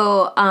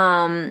into,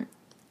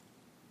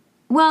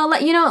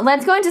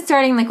 let's go into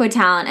starting Liquid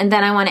Talent, and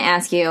then I want to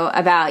ask you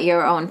about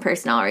your own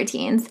personal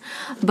routines.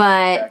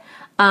 But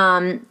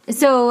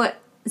so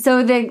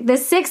the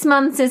 6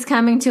 months is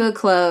coming to a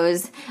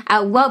close.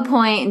 At what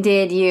point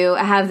did you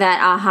have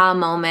that aha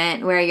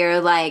moment where you're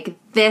like,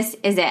 this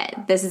is it.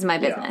 This is my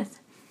business.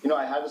 Yeah.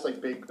 I had this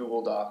big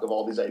Google Doc of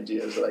all these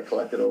ideas that I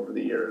collected over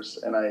the years,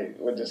 and I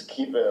would just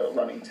keep a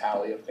running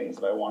tally of things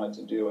that I wanted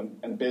to do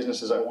and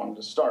businesses I wanted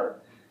to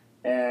start.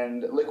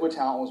 And Liquid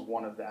Talent was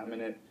one of them,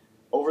 and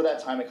over that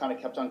time, it kind of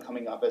kept on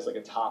coming up as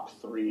a top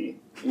 3,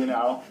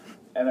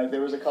 And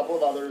there was a couple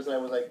of others that I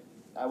was like,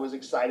 I was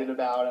excited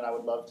about and I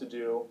would love to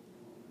do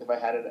if I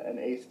had an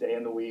 8th day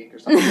in the week or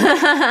something.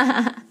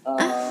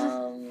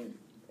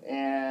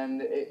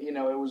 And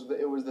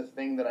it was the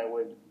thing that I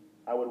would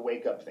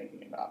wake up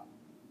thinking about,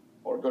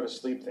 or go to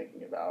sleep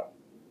thinking about.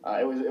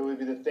 It would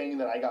be the thing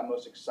that I got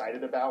most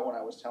excited about when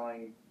I was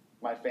telling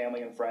my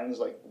family and friends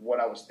like what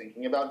I was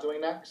thinking about doing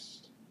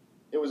next.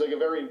 It was like a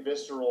very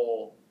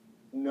visceral,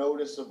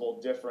 noticeable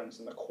difference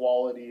in the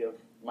quality of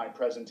my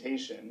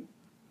presentation,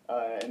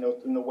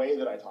 in the way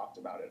that I talked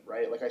about it.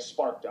 Right, like I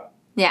sparked up.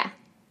 Yeah.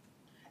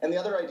 And the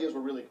other ideas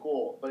were really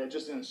cool, but it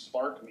just didn't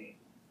spark me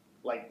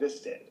like this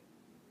did.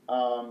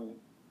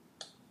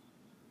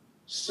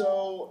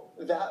 So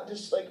that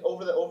just like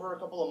over a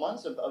couple of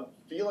months of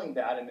feeling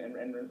that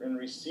and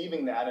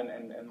receiving that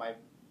and my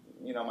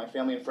my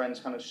family and friends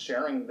kind of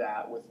sharing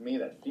that with me,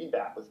 that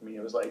feedback with me,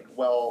 it was like,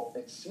 well,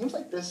 it seems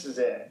like this is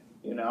it,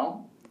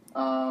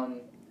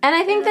 And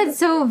I think that's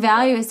so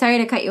valuable. Sorry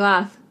to cut you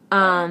off.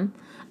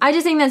 I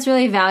just think that's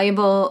really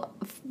valuable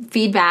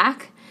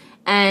feedback.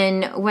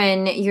 And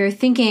when you're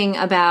thinking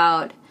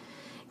about,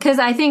 because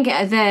I think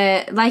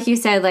like you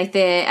said,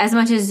 as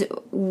much as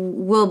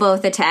we'll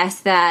both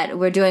attest that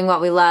we're doing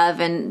what we love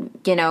and,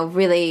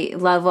 really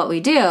love what we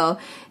do,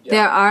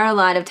 there are a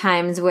lot of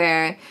times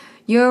where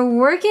you're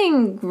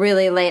working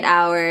really late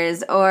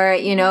hours or,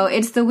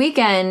 it's the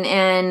weekend,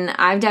 and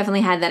I've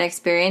definitely had that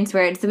experience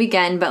where it's the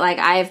weekend, but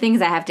I have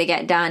things I have to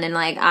get done and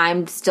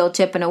I'm still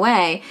chipping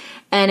away,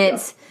 and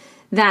it's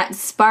that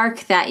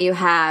spark that you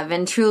have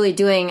and truly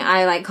doing,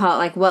 I call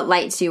it what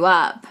lights you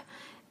up,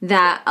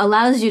 that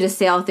allows you to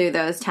sail through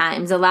those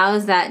times,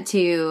 allows that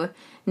to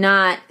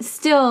not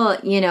still,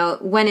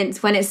 when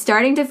it's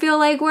starting to feel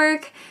like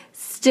work,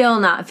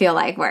 still not feel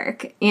like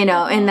work, in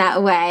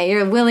that way.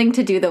 You're willing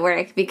to do the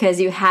work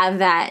because you have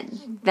that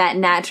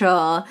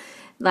natural,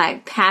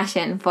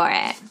 passion for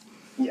it.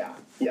 Yeah.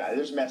 Yeah,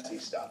 there's messy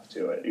stuff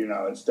to it.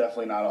 It's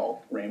definitely not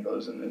all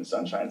rainbows and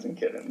sunshines and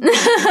kittens.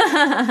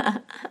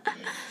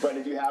 But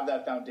if you have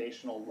that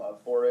foundational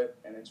love for it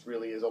and it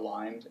really is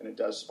aligned and it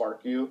does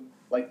spark you,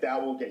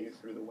 that will get you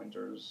through the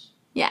winters.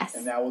 Yes.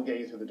 And that will get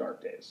you through the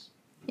dark days.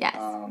 Yes.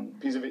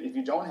 Because if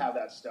you don't have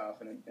that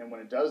stuff and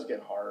when it does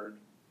get hard,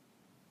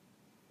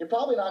 you're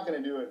probably not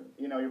going to do it.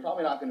 You're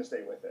probably not going to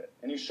stay with it.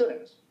 And you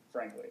shouldn't,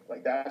 frankly.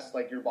 That's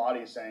your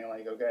body saying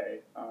okay,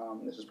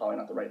 this is probably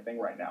not the right thing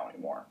right now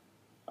anymore.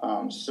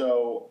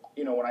 So,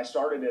 when I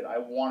started it, I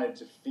wanted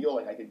to feel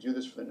like I could do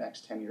this for the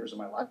next 10 years of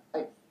my life.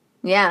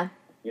 Yeah.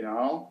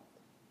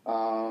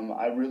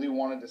 I really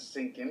wanted to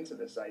sink into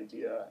this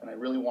idea, and I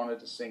really wanted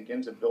to sink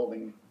into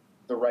building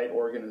the right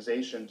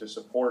organization to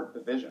support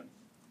the vision.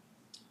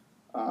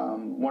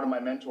 One of my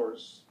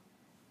mentors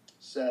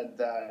said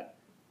that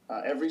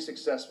every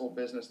successful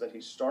business that he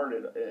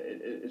started,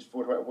 is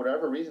for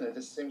whatever reason, it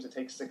just seems to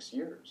take 6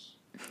 years.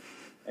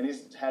 And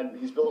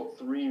he's built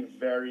 3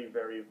 very,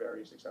 very,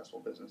 very successful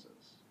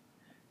businesses.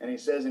 And he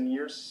says in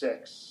year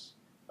 6,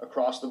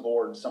 across the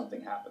board,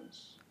 something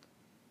happens.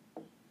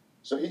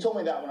 So he told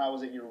me that when I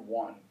was at year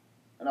 1.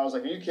 And I was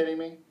like, are you kidding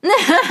me?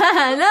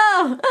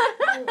 No.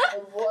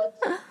 What?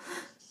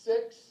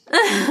 6?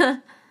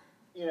 And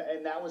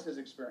that was his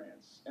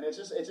experience. And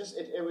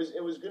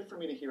it was good for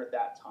me to hear at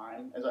that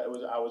time, as I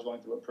was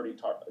going through a pretty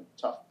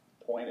tough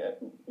point at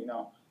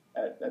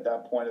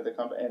that point of the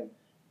company.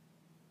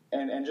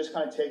 And just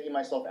kind of taking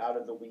myself out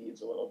of the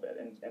weeds a little bit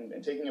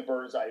and taking a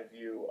bird's eye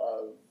view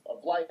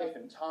of life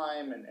and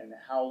time and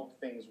how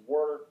things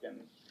work. And,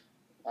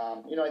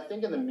 I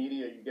think in the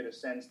media you get a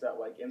sense that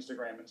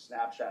Instagram and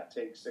Snapchat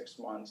take 6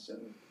 months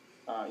and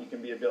you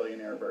can be a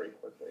billionaire very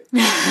quickly.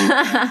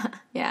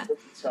 Yeah.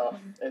 It's tough.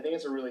 I think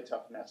it's a really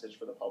tough message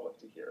for the public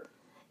to hear,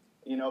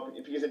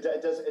 because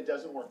it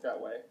doesn't work that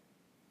way.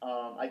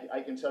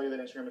 I can tell you that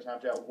Instagram and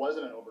Snapchat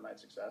wasn't an overnight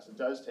success. It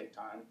does take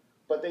time.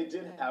 But they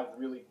did have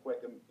really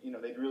quick,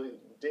 they really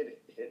did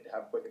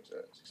have quick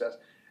success.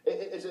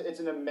 It's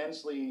an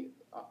immensely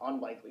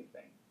unlikely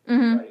thing,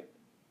 right?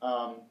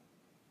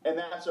 And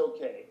that's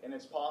okay, and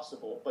it's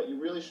possible, but you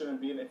really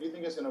shouldn't be. And if you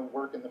think it's going to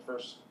work in the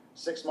first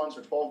 6 months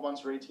or 12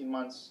 months or 18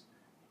 months,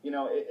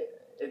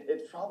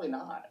 it's probably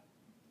not.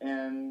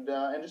 And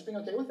just being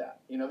okay with that,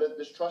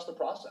 just trust the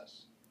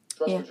process,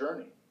 trust the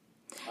journey,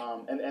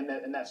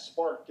 and that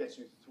spark gets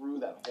you through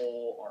that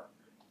whole arc.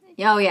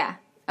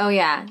 Oh,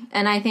 yeah.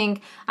 And I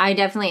think I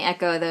definitely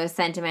echo those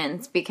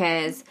sentiments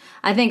because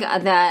I think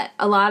that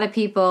a lot of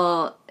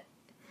people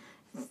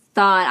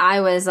thought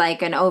I was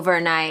an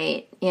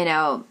overnight, I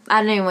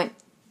don't even want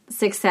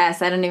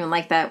success. I don't even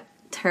like that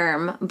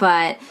term,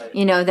 but,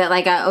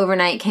 that a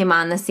overnight came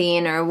on the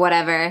scene or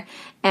whatever.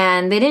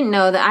 And they didn't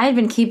know that I had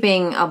been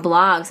keeping a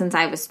blog since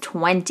I was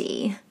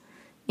 20,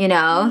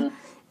 Mm-hmm.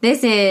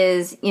 This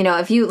is,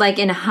 if you,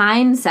 in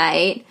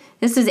hindsight,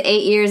 this was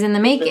 8 years in the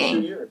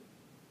making.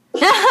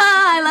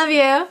 I love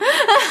you.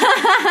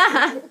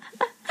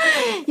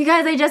 You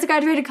guys, I just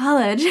graduated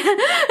college.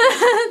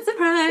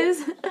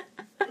 Surprise.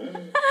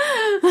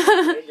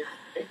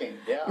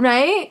 Yeah.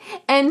 Right?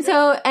 And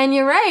so, and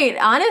you're right.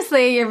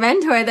 Honestly, your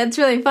mentor, that's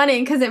really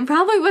funny because it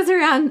probably was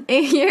around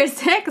year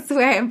 6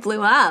 where it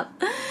blew up.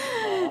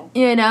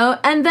 you know,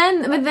 and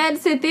then, but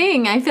that's the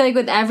thing. I feel like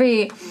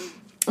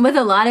with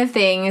a lot of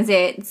things,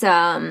 it's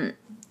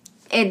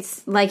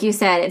like you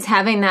said, it's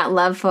having that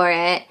love for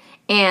it.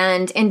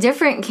 And in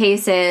different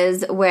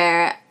cases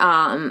where,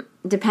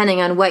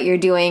 depending on what you're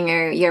doing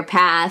or your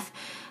path,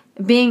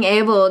 being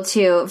able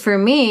to, for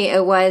me,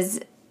 it was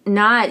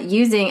not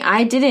using,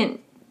 I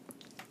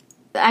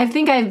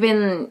think I've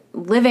been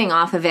living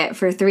off of it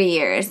for 3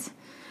 years.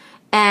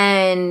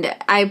 And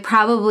I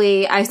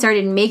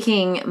started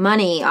making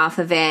money off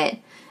of it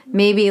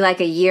maybe like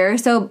a year or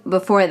so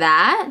before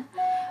that.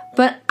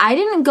 But I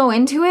didn't go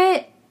into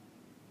it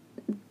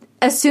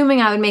assuming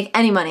I would make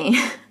any money.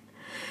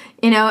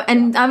 You know,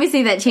 and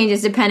obviously that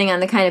changes depending on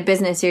the kind of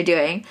business you're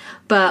doing.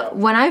 But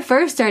when I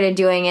first started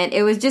doing it,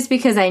 it was just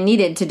because I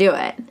needed to do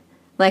it.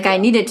 Like, I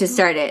needed to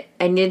start it.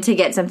 I needed to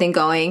get something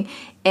going.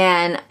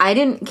 And I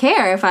didn't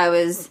care if I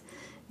was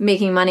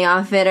making money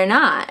off it or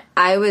not.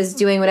 I was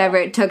doing whatever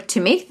it took to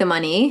make the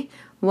money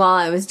while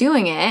I was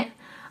doing it.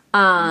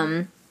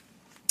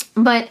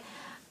 But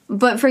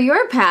for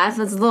your path,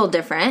 it's a little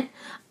different.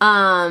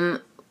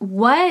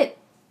 What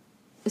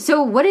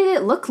did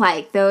it look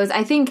like?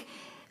 I think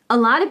a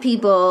lot of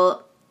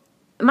people,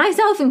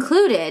 myself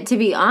included, to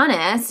be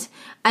honest,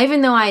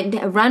 even though I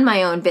run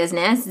my own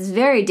business, it's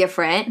very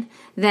different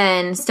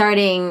than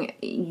starting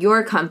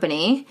your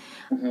company.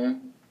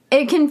 Mm-hmm.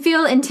 It can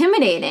feel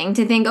intimidating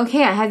to think,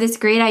 okay, I have this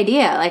great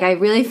idea. Like, I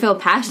really feel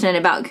passionate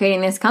about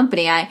creating this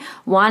company. I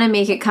want to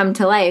make it come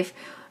to life.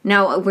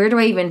 Now, where do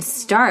I even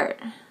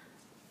start?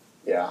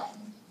 Yeah.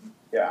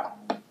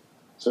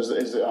 So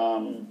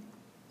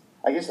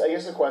I guess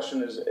the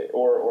question is,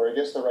 or I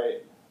guess the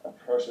right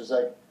approach is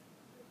like,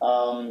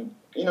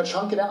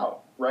 chunk it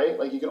out, right?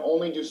 Like, you can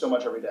only do so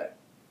much every day.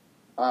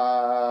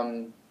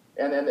 And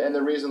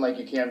the reason, like,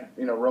 you can't,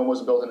 Rome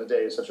wasn't built in a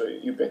day is such a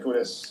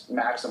ubiquitous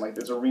maxim. Like,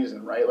 there's a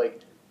reason, right?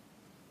 Like,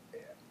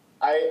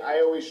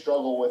 I always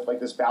struggle with, like,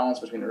 this balance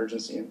between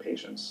urgency and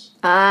patience.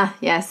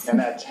 Yes. And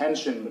that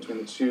tension between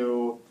the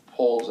two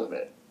poles of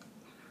it.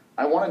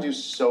 I want to do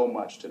so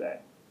much today,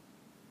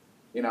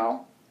 and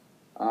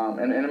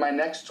in my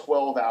next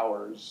 12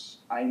 hours,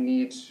 I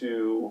need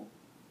to,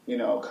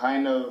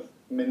 kind of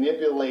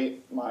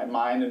manipulate my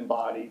mind and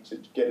body to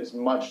get as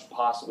much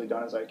possibly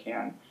done as I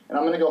can. And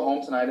I'm going to go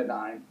home tonight at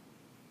 9,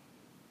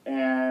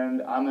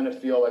 and I'm going to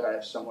feel like I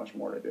have so much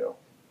more to do.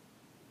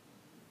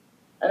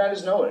 And I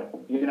just know it,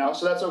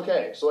 so that's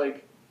okay. So,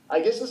 like, I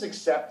guess it's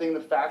accepting the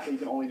fact that you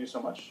can only do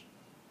so much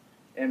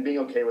and being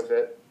okay with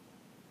it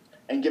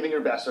and giving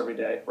your best every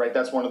day, right?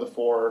 That's one of the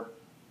 4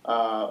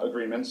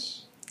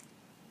 agreements,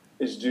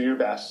 is do your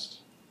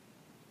best.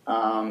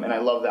 And I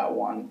love that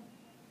one.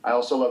 I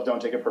also love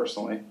don't take it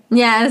personally.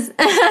 Yes,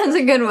 that's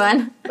a good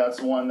one. That's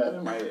one that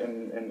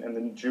in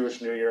the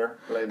Jewish New Year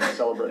that I'm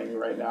celebrating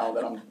right now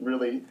that I'm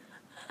really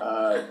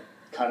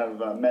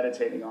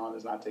meditating on,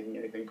 is not taking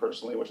anything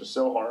personally, which is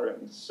so hard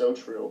and so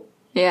true.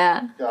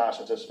 Yeah. Gosh,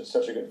 it's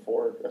such a good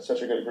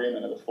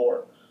agreement of the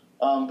 4.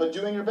 But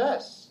doing your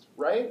best,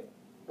 right?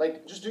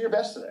 Like, just do your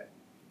best today.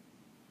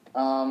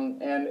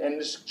 And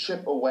just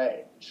chip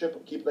away. I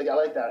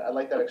like that. I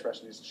like that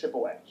expression. Just chip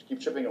away. Just keep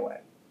chipping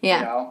away.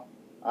 Yeah.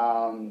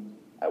 How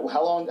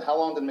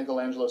long did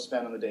Michelangelo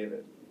spend on the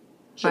David?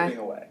 Chipping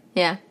away.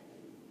 Yeah.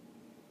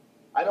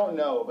 I don't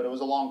know, but it was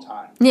a long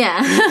time.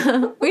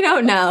 Yeah. We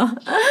don't know.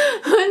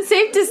 It's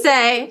safe to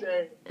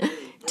say.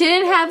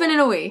 Didn't happen in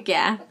a week,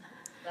 yeah.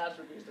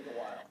 Masterpiece took a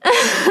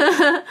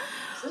while.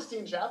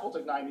 Sistine Chapel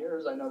took 9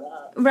 years, I know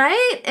that.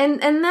 Right?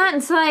 And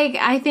that's like,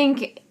 I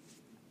think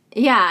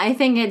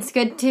it's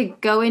good to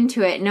go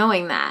into it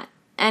knowing that.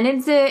 And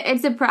it's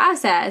a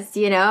process,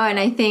 and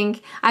I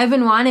think I've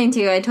been wanting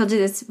to, I told you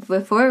this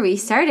before we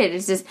started,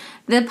 it's just,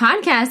 the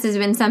podcast has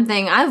been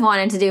something I've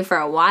wanted to do for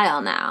a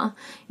while now,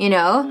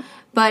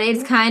 but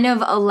it's kind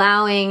of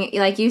allowing,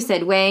 like you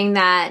said, weighing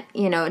that,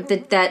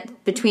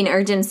 that between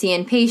urgency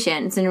and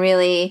patience, and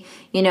really,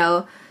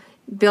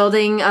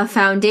 building a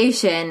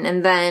foundation,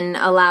 and then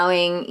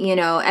allowing,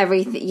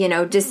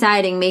 everything,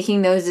 deciding,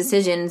 making those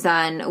decisions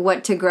on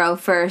what to grow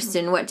first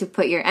and what to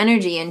put your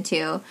energy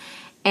into.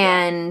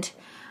 And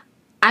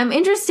I'm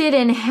interested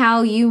in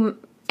how your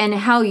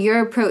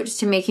approach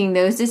to making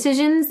those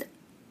decisions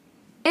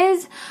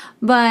is,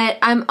 but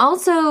I'm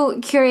also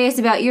curious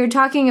about, you're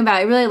talking about,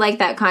 I really like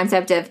that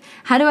concept of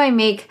how do I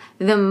make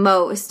the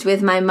most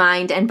with my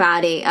mind and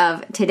body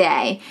of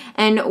today?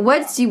 And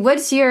what's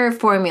your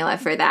formula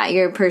for that,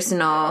 your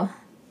personal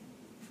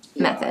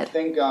method?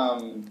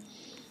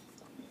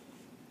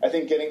 I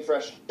think getting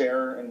fresh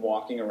air and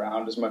walking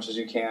around as much as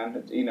you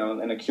can,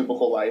 in a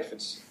cubicle life,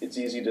 it's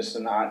easy just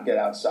to not get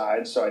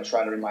outside. So I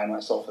try to remind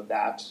myself of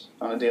that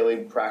on a daily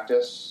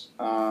practice.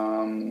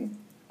 I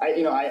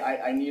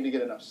need to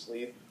get enough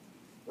sleep,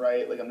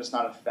 right? Like, I'm just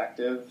not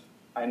effective.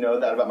 I know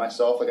that about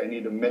myself. Like, I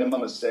need a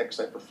minimum of 6.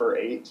 I prefer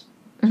 8.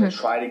 So I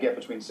try to get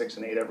between 6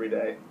 and 8 every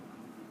day.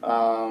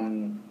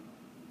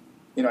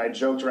 I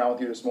joked around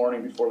with you this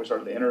morning before we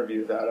started the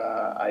interview that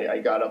I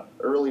got up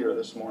earlier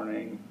this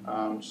morning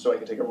so I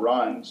could take a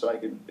run, so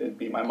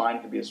my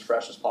mind could be as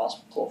fresh as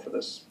possible for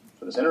this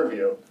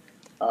interview.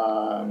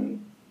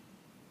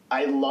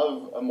 I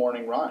love a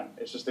morning run.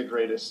 It's just the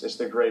greatest. It's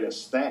the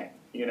greatest thing,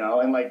 you know.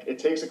 And like, it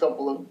takes a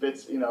couple of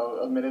bits, you know,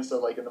 of minutes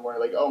of like in the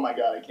morning, like, oh my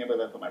god, I can't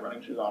believe I put my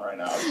running shoes on right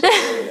now. It's so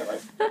early. And like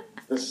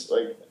this,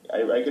 like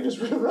I could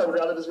just I'd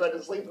rather just go back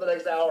to sleep for the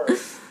next hour.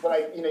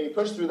 But you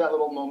push through that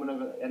little moment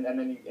of it, and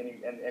then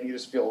you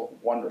just feel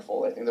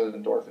wonderful. I think those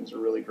endorphins are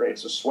really great.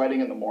 So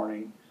sweating in the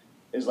morning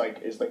is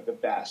like the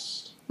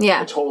best.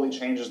 Yeah, it totally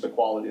changes the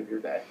quality of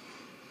your day.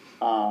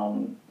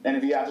 And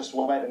if you have to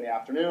sweat in the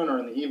afternoon or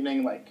in the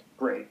evening, like,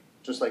 great.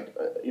 Just like,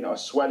 a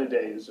sweat a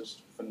day is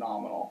just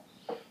phenomenal.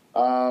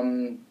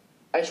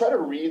 I try to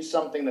read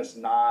something that's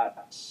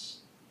not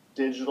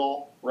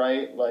digital,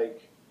 right?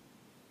 Like,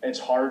 it's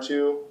hard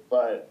to,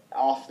 but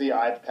off the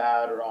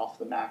iPad or off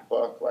the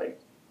MacBook,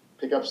 like,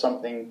 pick up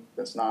something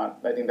that's not,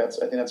 I think that's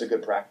a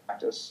good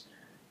practice.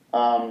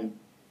 And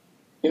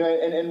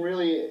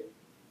really,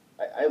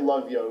 I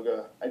love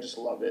yoga. I just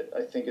love it.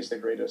 I think it's the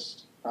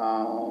greatest.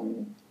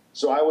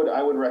 So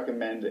I would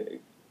recommend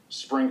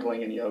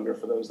sprinkling in yoga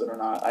for those that are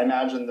not. I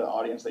imagine the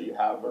audience that you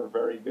have are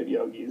very good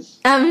yogis.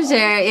 I'm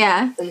sure,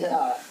 yeah.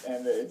 Yeah,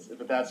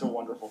 but that's a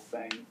wonderful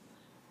thing.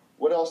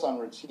 What else on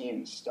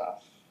routine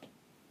stuff?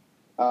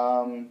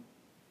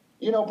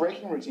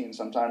 Breaking routine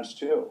sometimes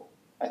too,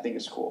 I think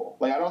is cool.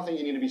 Like, I don't think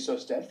you need to be so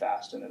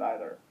steadfast in it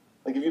either.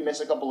 Like, if you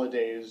miss a couple of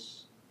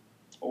days,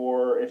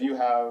 or if you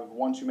have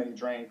one too many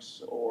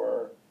drinks,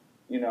 or,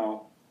 you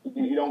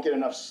don't get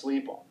enough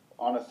sleep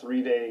on a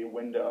 3-day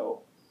window,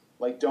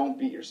 like, don't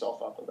beat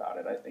yourself up about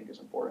it, I think is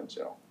important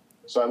too.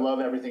 So I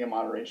love everything in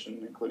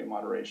moderation, including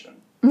moderation.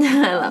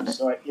 I love it.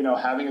 So,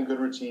 having a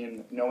good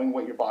routine, knowing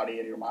what your body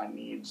and your mind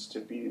needs to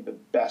be the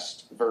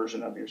best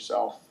version of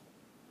yourself,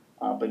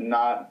 but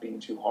not being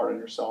too hard on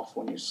yourself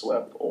when you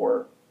slip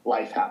or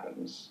life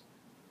happens,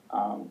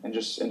 and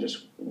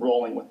just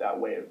rolling with that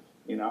wave,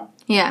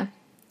 Yeah.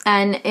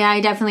 And yeah,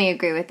 I definitely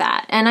agree with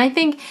that. And I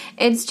think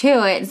it's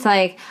true. It's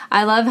like,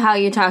 I love how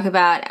you talk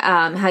about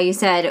how you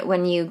said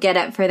when you get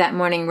up for that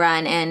morning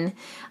run. And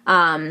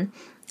I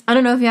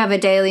don't know if you have a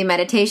daily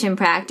meditation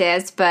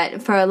practice,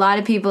 but for a lot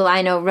of people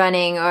I know,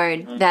 running or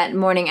that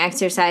morning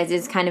exercise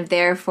is kind of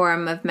their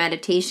form of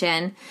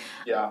meditation.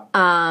 Yeah.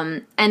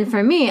 And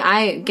for me,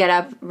 I get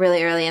up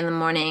really early in the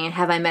morning and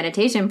have my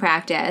meditation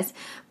practice.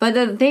 But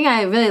the thing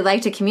I really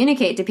like to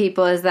communicate to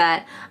people is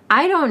that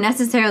I don't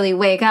necessarily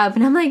wake up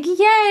and I'm like,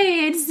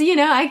 yay, it's,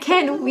 I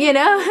can't,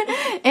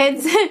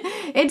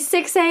 it's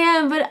 6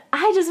 a.m., but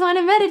I just want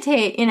to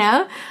meditate, and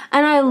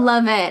I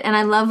love it. And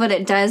I love what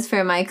it does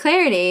for my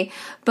clarity.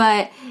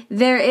 But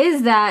there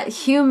is that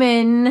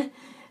human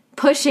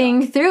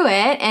pushing through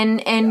it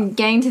and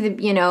getting to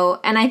the,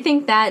 and I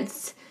think I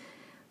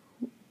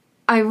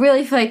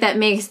really feel like that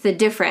makes the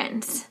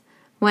difference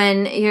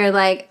when you're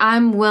like,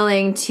 I'm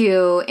willing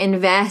to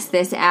invest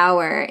this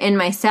hour in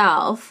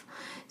myself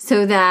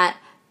so that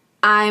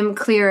I'm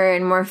clearer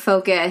and more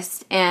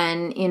focused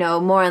and,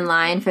 more in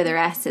line for the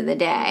rest of the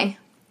day.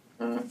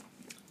 Mm-hmm.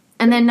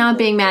 And then not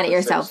being mad at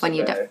yourself when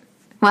you don't.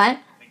 What?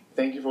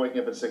 Thank you for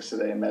waking up at 6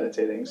 today and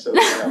meditating so we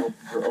can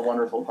have a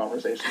wonderful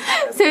conversation.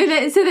 so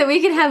that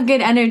we can have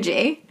good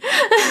energy.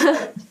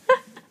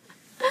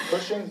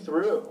 Pushing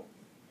through.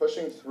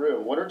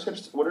 What are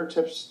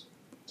tips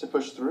to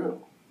push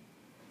through?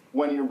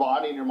 When your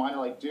body and your mind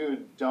are like,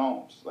 dude,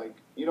 don't. Like,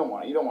 you don't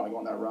want to go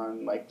on that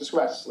run. Like, just go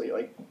back to sleep.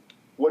 Like,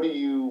 what do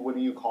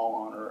you call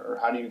on, or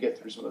how do you get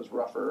through some of those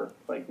rougher,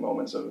 like,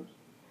 moments of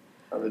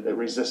the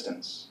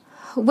resistance?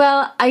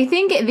 Well, I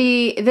think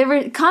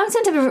the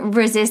concept of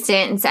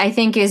resistance, I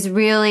think, is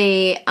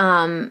really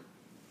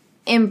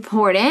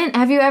important.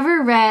 Have you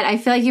ever read, I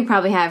feel like you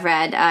probably have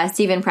read,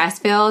 Steven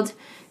Pressfield,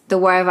 The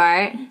War of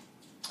Art?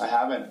 I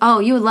haven't. Oh,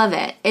 you would love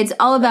it. It's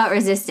all about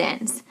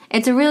resistance.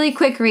 It's a really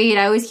quick read.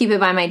 I always keep it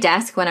by my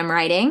desk when I'm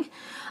writing.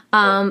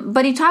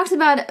 But he talks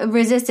about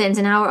resistance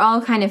and how we're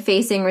all kind of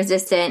facing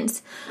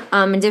resistance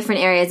in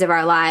different areas of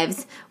our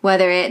lives,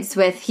 whether it's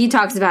he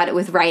talks about it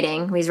with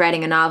writing. He's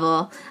writing a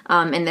novel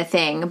in The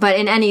Thing, but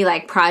in any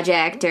like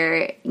project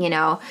or,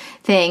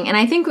 thing. And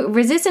I think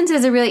resistance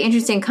is a really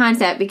interesting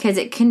concept because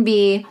it can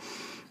be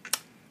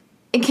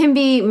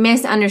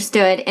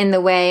misunderstood in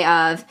the way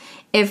of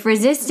if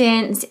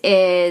resistance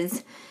can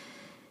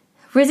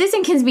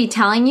be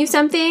telling you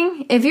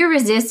something. If you're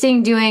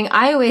resisting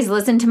I always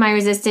listen to my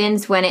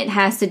resistance when it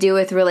has to do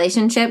with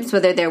relationships,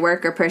 whether they're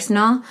work or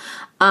personal.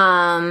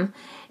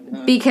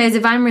 Because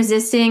if I'm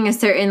resisting a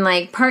certain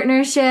like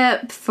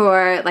partnership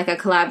for like a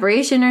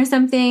collaboration or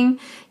something,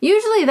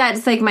 usually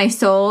that's like my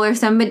soul or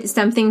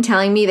something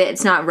telling me that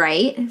it's not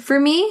right for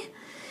me.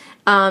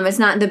 It's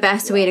not the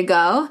best way to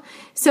go.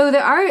 So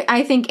there are,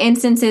 I think,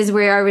 instances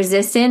where our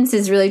resistance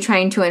is really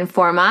trying to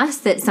inform us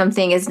that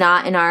something is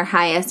not in our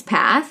highest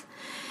path.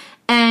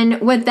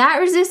 And what that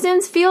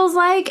resistance feels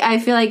like, I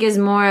feel like is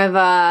more of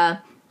I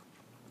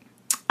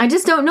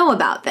just don't know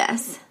about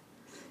this,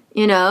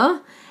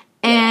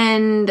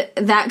 and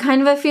that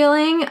kind of a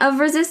feeling of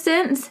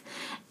resistance.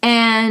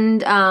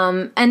 And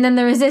then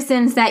the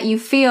resistance that you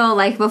feel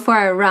like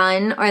before a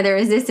run, or the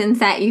resistance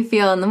that you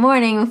feel in the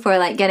morning before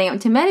like getting up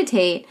to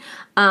meditate,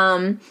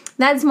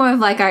 That's more of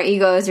like our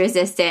ego's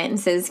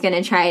resistance is going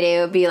to try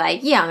to be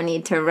like, you don't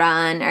need to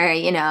run, or,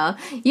 you don't,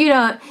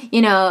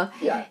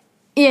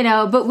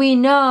 Yeah. but we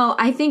know,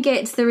 I think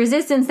it's the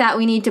resistance that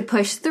we need to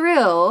push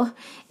through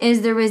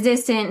is the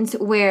resistance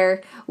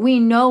where we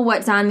know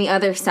what's on the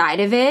other side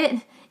of it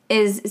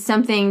is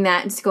something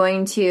that's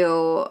going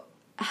to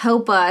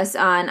help us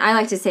on, I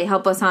like to say,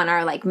 help us on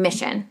our like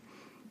mission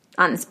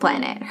on this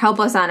planet, help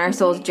us on our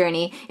soul's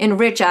journey,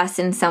 enrich us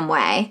in some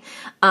way.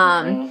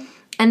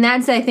 And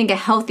that's, I think, a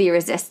healthy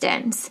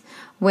resistance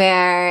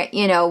where,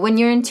 when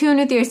you're in tune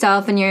with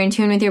yourself and you're in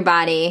tune with your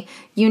body,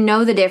 you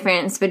know the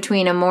difference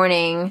between a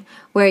morning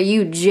where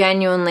you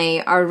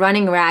genuinely are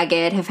running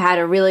ragged, have had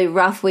a really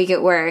rough week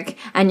at work,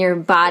 and your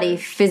body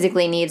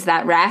physically needs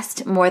that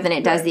rest more than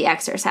it does the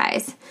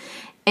exercise.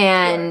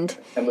 And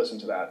listen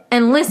to that.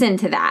 And listen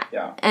to that.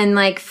 Yeah. And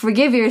like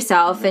forgive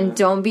yourself and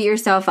don't beat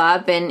yourself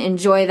up and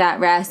enjoy that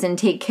rest and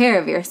take care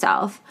of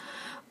yourself.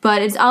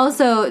 But it's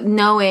also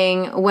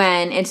knowing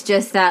when it's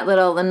just that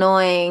little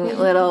annoying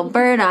little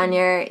bird on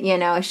your,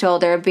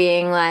 shoulder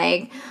being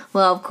like,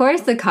 well, of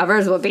course the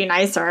covers would be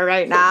nicer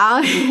right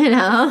now,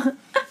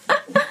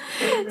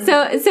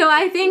 So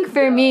I think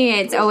for me,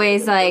 it's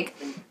always like,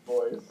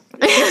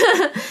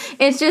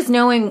 it's just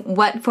knowing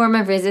what form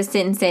of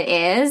resistance it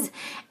is.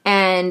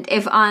 And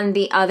if on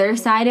the other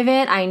side of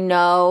it, I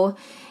know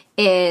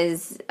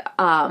is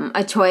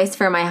a choice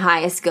for my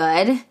highest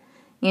good,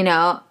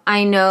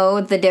 I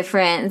know the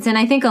difference. And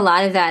I think a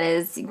lot of that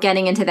is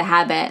getting into the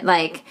habit.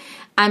 Like,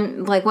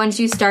 I'm like, once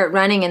you start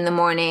running in the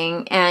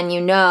morning and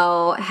you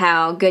know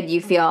how good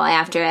you feel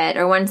after it,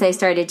 or once I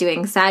started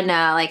doing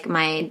sadhana, like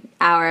my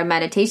hour of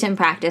meditation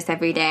practice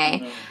every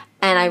day,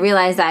 and I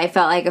realized that I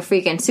felt like a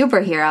freaking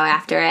superhero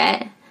after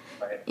it.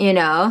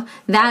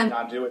 That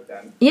not do it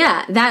then.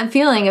 Yeah, that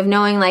feeling of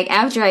knowing like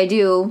after I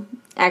do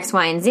X,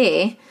 Y, and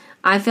Z,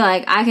 I feel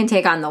like I can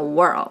take on the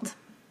world.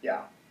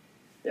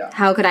 Yeah.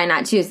 How could I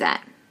not choose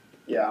that?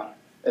 Yeah,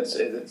 it's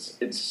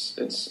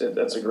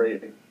that's a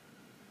great.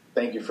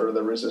 Thank you for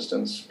the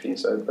resistance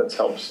piece.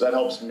 That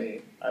helps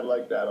me. I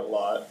like that a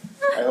lot.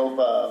 I hope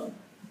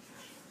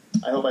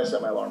I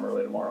set my alarm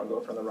early tomorrow and go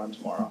for the run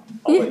tomorrow.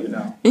 I'll let you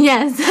know.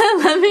 Yes,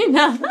 let me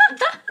know.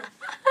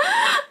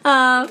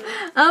 Oh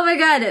my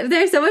God,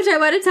 there's so much I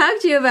want to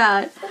talk to you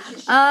about.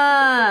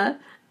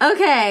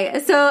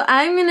 Okay, so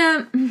I'm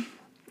gonna.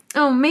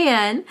 Oh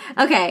man.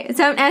 Okay,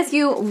 so I'm gonna ask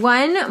you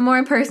one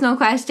more personal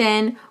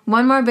question,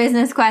 one more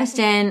business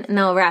question, and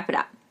then we'll wrap it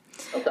up.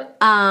 Okay.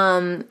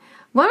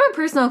 One more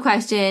personal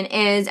question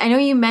is, I know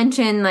you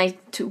mentioned like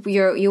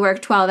you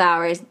work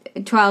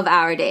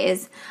 12-hour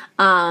days.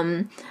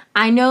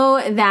 I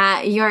know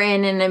that you're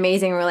in an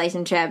amazing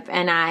relationship,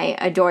 and I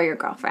adore your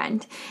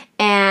girlfriend.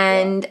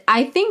 And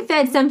I think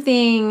that's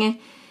something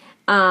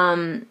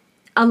a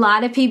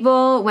lot of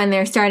people, when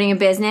they're starting a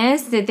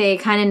business, that they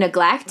kind of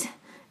neglect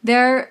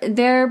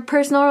their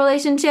personal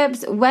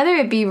relationships, whether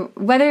it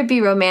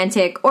be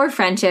romantic or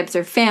friendships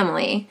or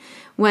family,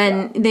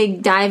 when they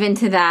dive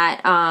into that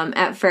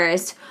at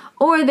first,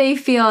 or they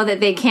feel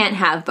that they can't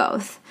have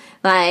both.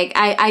 Like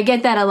I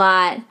get that a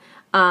lot.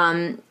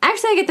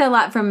 Actually, I get that a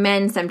lot from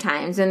men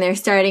sometimes when they're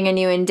starting a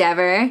new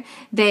endeavor.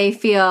 They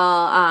feel,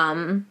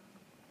 and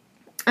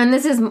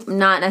this is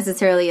not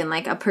necessarily in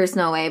like a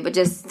personal way, but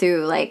just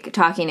through like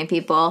talking to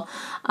people,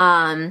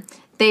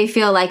 they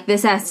feel like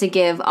this has to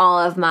give all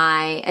of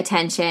my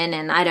attention,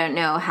 and I don't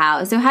know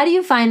how. So how do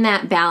you find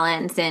that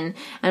balance, and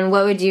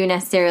what would you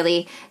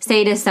necessarily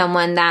say to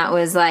someone that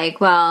was like,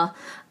 well,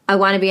 I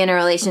want to be in a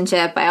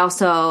relationship, I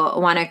also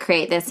want to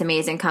create this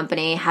amazing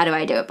company. How do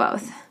I do it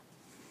both?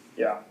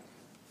 Yeah.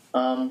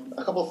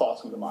 A couple of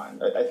thoughts come to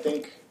mind. I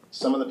think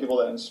some of the people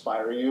that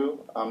inspire you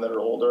that are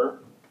older,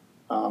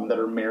 that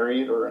are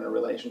married or in a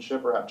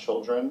relationship or have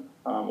children,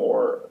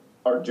 or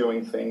are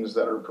doing things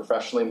that are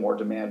professionally more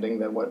demanding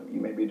than what you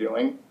may be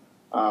doing,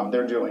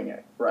 they're doing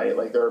it, right?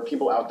 Like there are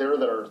people out there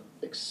that are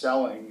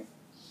excelling.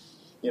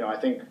 I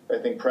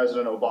think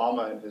President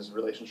Obama and his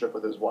relationship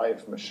with his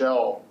wife,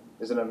 Michelle,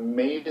 is an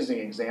amazing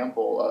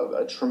example of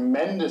a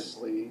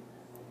tremendously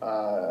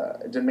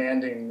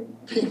demanding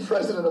being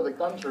president of the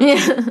country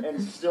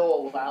and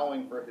still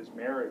allowing for his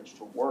marriage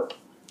to work.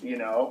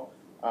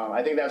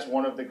 I think that's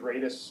one of the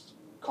greatest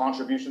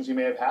contributions he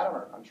may have had in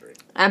our country.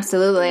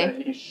 Absolutely.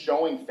 That he's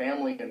showing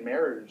family and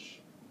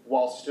marriage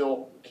while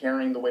still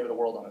carrying the weight of the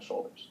world on his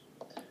shoulders.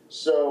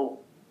 So,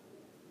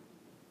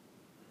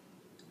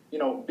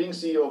 being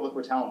CEO of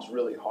Liquid Talent is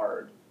really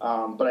hard,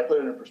 but I put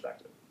it in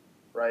perspective,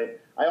 right?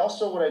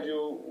 What I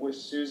do with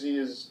Susie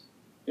is,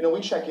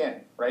 we check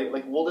in, right?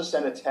 Like we'll just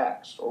send a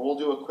text or we'll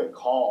do a quick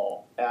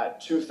call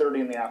at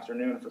 2:30 in the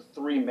afternoon for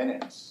 3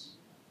 minutes,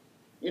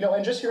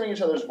 and just hearing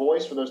each other's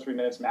voice for those 3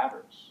 minutes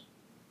matters,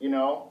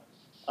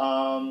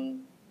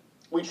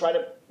 We try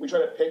to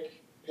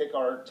pick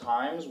our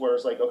times where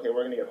it's like, okay,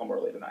 we're going to get home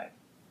early tonight.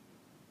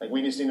 Like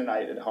we just need a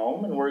night at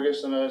home, and we're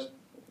just going to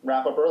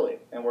wrap up early,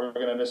 and we're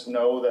going to just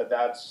know that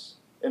that's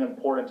an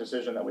important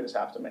decision that we just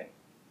have to make.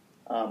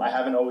 I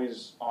haven't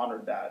always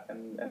honored that,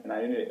 and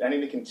I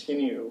need to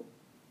continue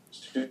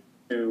to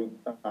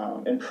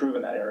improve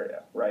in that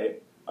area,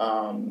 right?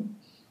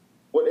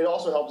 What it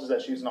also helps is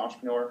that she's an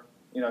entrepreneur.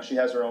 She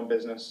has her own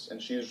business,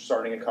 and she's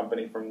starting a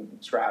company from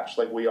scratch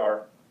like we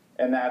are.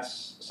 And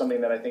that's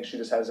something that I think she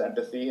just has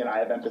empathy, and I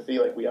have empathy.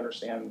 Like, we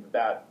understand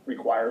that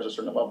requires a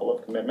certain level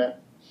of commitment.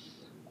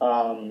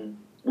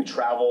 We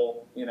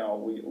travel, we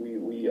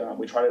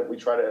try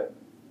to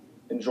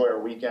enjoy our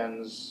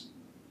weekends.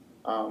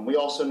 We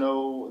also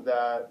know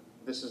that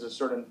this is a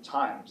certain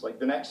times. Like,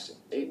 the next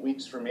 8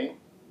 weeks for me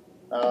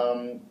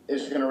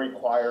is going to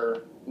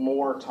require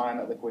more time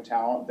at Liquid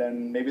Talent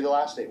than maybe the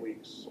last 8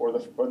 weeks or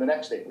the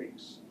next 8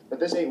 weeks. But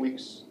this 8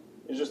 weeks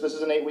this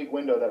is an 8-week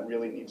window that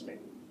really needs me.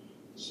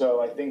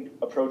 So I think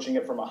approaching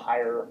it from a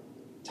higher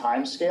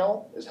time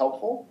scale is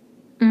helpful.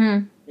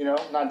 Mm-hmm.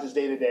 Not just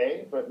day to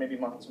day, but maybe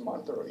month to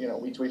month, or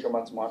week to week, or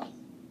month to month.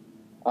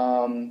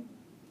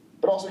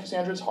 But also,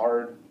 Cassandra, it's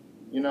hard.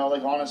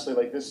 Like, honestly,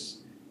 like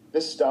this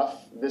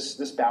stuff,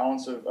 this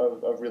balance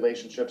of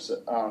relationships,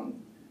 of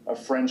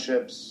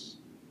friendships,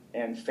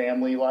 and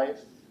family life.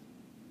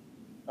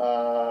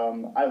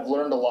 I've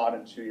learned a lot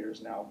in 2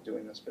 years now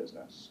doing this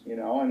business.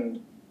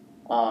 And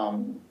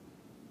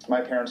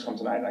my parents come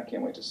tonight, and I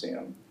can't wait to see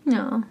them.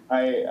 No.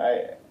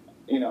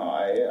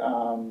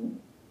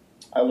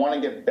 I want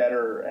to get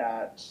better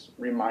at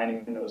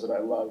reminding those that I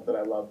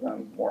love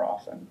them more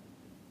often.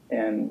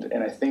 And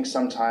I think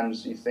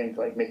sometimes you think,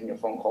 like, making a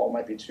phone call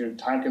might be too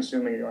time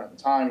consuming. You don't have the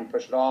time. You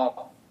push it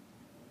off.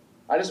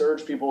 I just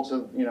urge people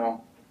to,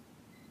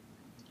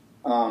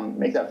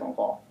 make that phone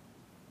call,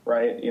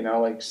 right?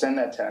 Like, send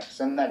that text,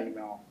 send that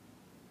email.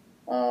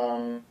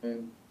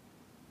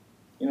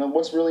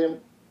 What's really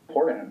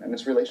important, and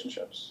it's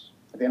relationships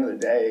at the end of the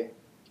day,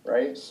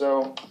 right?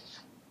 So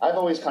I've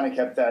always kind of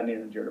kept that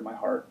near and dear to my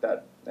heart,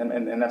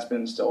 and that's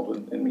been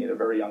instilled in me at a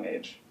very young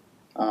age.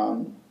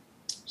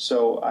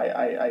 So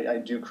I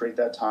do create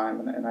that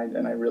time, and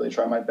I really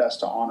try my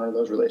best to honor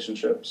those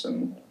relationships.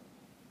 And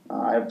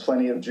I have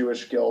plenty of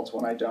Jewish guilt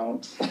when I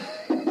don't.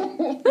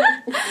 When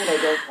I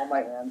don't call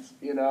my aunt,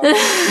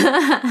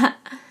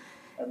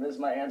 and this is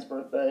my aunt's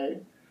birthday.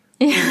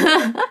 It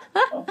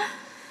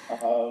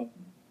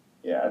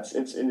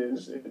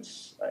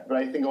is. But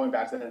I think going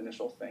back to that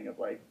initial thing of,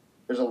 like,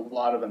 there's a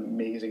lot of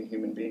amazing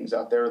human beings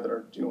out there that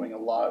are doing a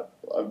lot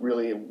of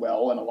really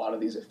well in a lot of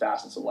these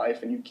facets of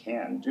life, and you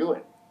can do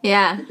it.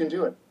 Yeah. You can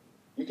do it.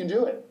 You can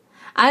do it.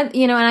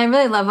 And I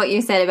really love what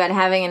you said about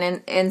having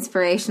an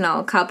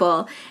inspirational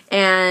couple.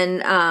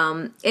 And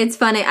it's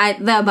funny.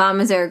 The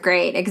Obamas are a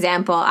great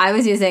example. I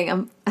was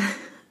using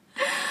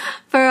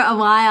for a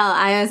while.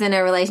 I was in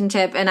a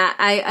relationship, and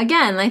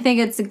I think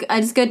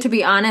it's good to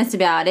be honest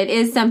about. It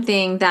is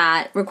something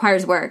that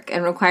requires work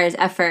and requires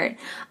effort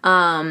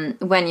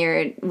when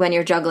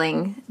you're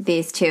juggling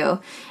these two.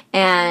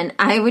 And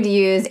I would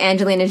use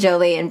Angelina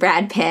Jolie and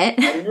Brad Pitt.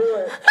 I knew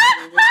it.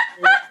 I knew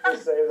you were going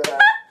to say that.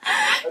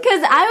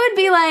 Because I would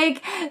be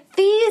like,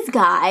 these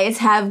guys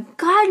have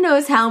God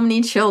knows how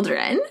many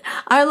children,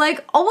 are,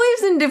 like,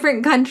 always in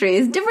different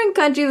countries,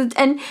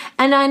 and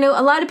I know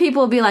a lot of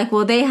people will be like,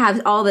 well, they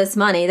have all this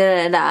money,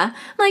 da-da-da.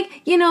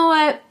 Like, you know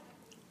what?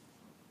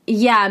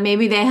 Yeah,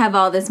 maybe they have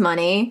all this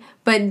money,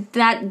 but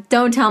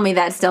don't tell me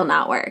that's still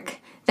not work.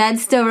 That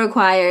still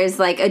requires,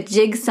 like, a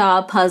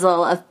jigsaw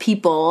puzzle of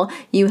people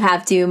you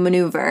have to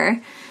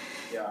maneuver.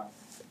 Yeah.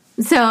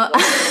 So...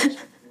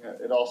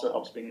 It also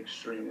helps being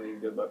extremely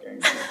good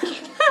looking.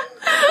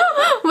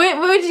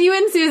 Which you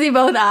and Susie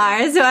both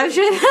are, so I'm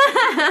sure.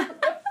 I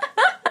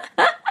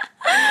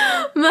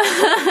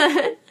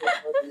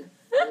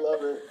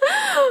love it.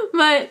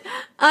 But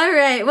all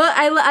right, well,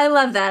 I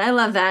love that. I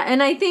love that,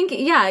 and I think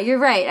you're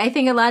right. I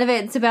think a lot of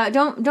it's about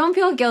don't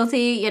feel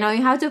guilty. You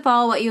have to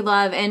follow what you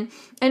love, and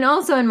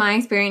also in my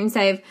experience,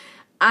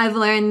 I've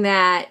learned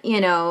that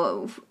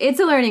it's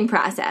a learning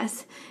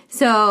process.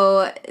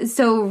 So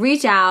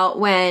reach out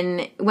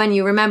when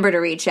you remember to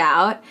reach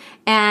out,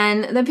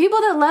 and the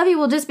people that love you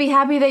will just be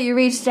happy that you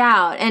reached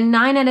out. And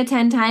 9 out of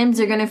 10 times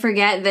you're going to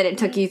forget that it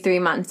took you 3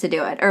 months to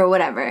do it or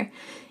whatever.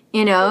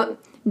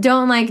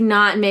 Don't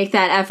not make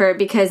that effort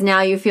because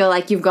now you feel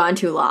like you've gone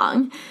too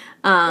long.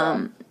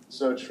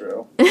 So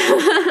true.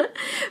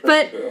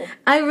 But true.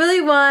 I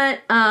really want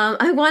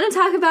to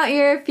talk about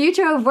your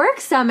Future of Work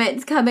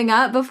summits coming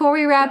up before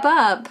we wrap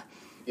up.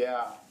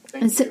 Yeah.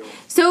 Thank you.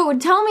 So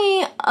tell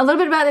me a little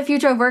bit about the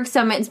Future of Work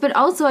summits, but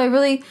also I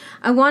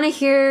want to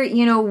hear,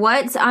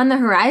 what's on the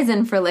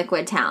horizon for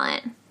Liquid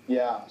Talent.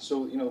 Yeah.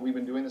 So, we've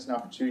been doing this now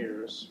for 2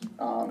 years.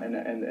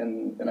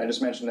 And I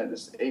just mentioned that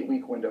this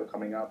 8-week window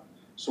coming up.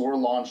 So we're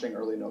launching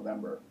early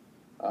November.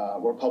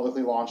 We're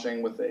publicly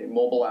launching with a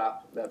mobile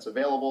app that's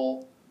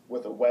available,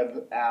 with a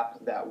web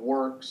app that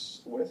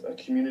works, with a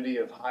community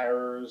of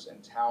hirers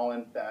and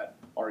talent that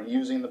are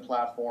using the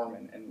platform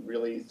and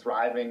really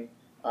thriving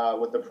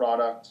with the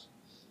product.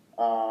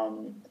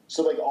 So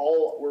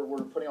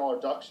we're putting all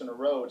our ducks in a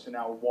row to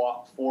now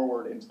walk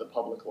forward into the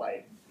public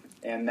light.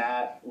 And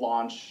that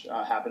launch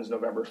happens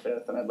November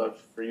 5th, and I'd love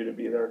for you to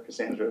be there,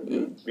 Cassandra. It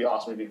would be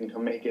awesome if you can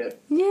come make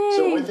it. Yay.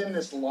 So within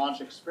this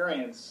launch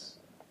experience,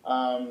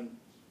 we're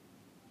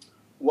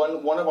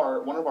one of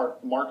our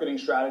marketing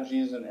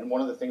strategies and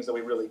one of the things that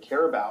we really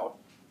care about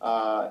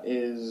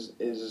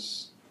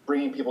is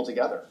bringing people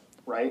together,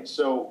 right?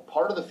 So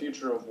part of the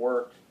future of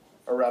work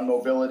around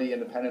mobility,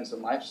 independence,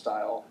 and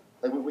lifestyle,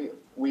 like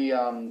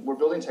we're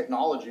building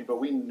technology, but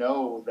we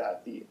know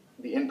that the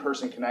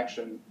in-person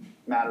connection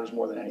matters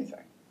more than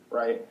anything,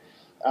 right?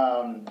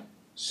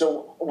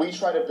 So we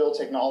try to build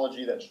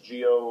technology that's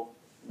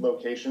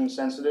geolocation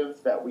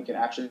sensitive, that we can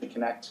actually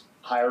connect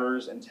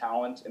hirers and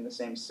talent in the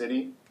same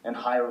city and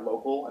hire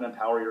local and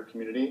empower your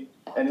community.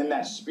 And in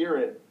that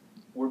spirit,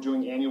 we're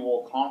doing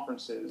annual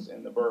conferences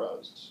in the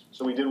boroughs.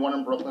 So we did one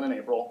in Brooklyn in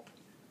April,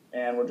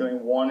 and we're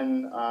doing one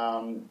in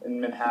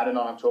Manhattan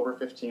on October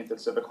 15th at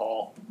Civic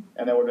Hall,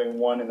 and then we're doing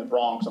one in the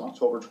Bronx on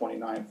October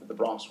 29th at the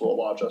Bronx School of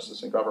Law,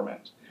 Justice, and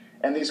Government.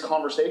 And these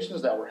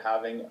conversations that we're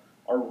having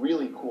are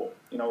really cool.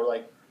 You know, we're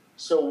like,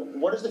 so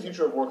what does the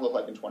future of work look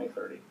like in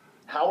 2030?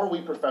 How are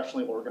we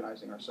professionally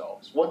organizing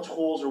ourselves? What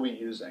tools are we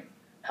using?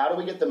 How do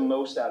we get the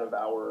most out of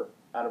our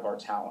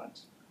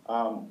talent?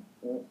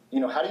 You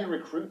know, how do you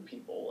recruit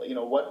people? You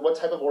know, what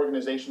type of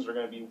organizations are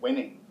going to be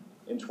winning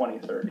in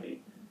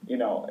 2030? You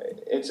know,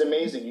 it's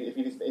amazing. If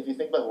you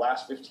think about the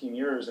last 15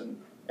 years and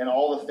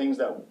all the things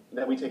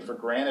that we take for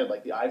granted,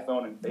 like the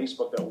iPhone and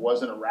Facebook that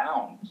wasn't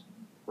around,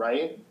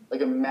 right?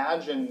 Like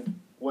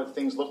imagine what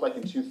things looked like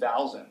in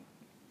 2000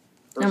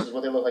 versus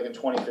what they look like in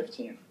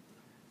 2015.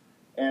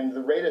 And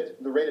the rate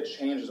of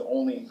change is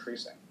only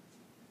increasing.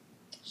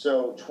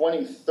 So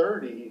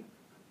 2030,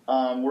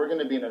 we're going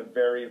to be in a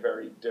very,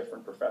 very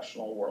different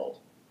professional world.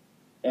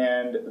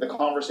 And the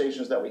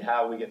conversations that we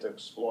have, we get to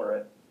explore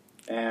it.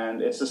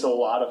 And it's just a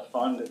lot of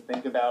fun to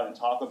think about and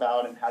talk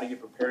about, and how do you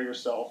prepare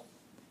yourself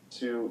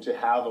to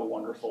have a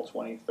wonderful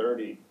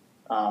 2030,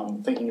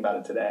 thinking about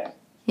it today.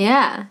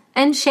 Yeah,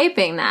 and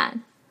shaping that.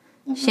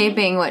 Mm-hmm.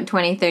 Shaping what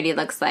 2030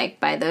 looks like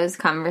by those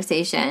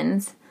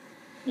conversations.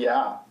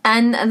 Yeah.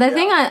 And the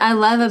thing I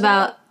love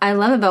about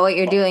what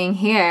you're doing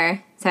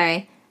here,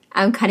 sorry,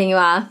 I'm cutting you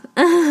off.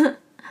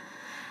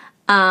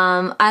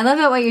 I love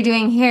about what you're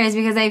doing here is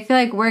because I feel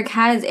like work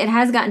has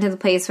gotten to the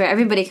place where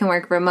everybody can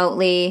work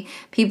remotely.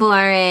 People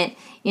aren't,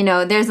 you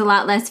know, there's a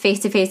lot less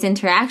face-to-face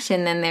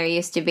interaction than there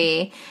used to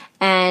be.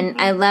 And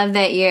I love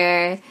that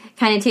you're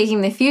kind of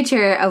taking the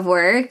future of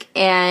work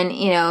and,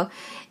 you know,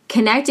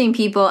 connecting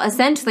people.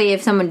 Essentially,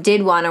 if someone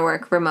did want to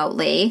work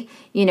remotely,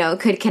 you know,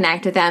 could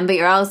connect with them, but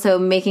you're also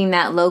making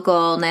that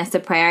localness a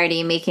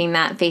priority, making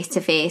that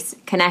face-to-face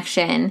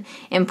connection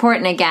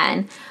important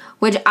again,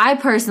 which I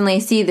personally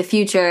see the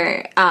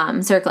future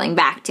circling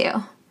back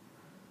to.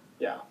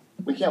 Yeah.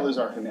 We can't lose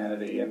our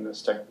humanity in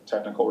this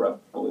technical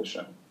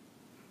revolution.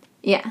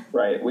 Yeah.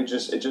 Right. It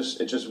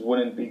just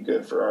wouldn't be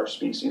good for our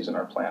species and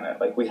our planet.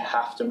 Like, we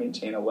have to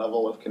maintain a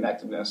level of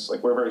connectedness.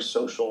 Like, we're a very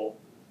social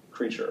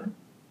creature.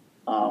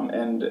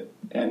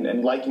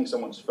 And liking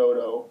someone's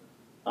photo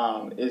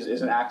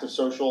is an act of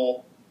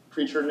social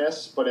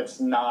creatureness, but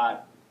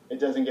it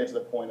doesn't get to the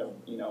point of,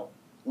 you know,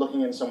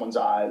 looking in someone's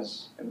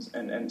eyes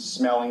and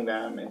smelling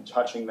them and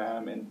touching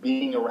them and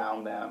being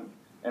around them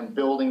and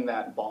building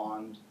that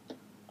bond.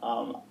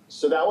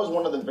 So that was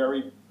one of the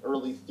very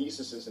early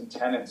theses and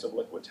tenets of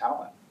Liquid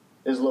Talent,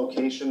 is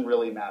location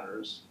really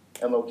matters.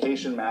 And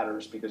location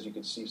matters because you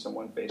can see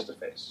someone face to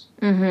face.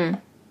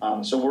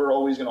 So we're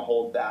always going to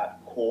hold that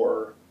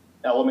core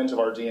element of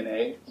our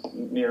DNA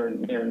near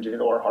and dear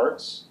to our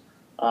hearts.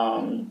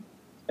 And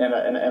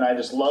I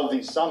just love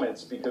these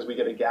summits because we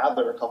get to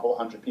gather a couple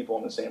hundred people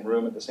in the same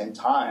room at the same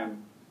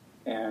time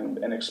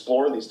and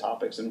explore these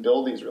topics and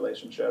build these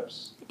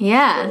relationships.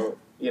 Yeah. So,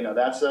 you know,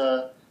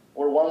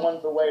 we're 1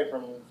 month away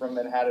from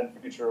Manhattan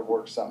Future of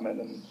Work Summit,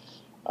 and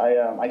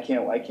I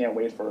can't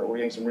wait for it. We're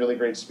getting some really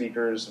great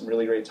speakers, some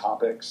really great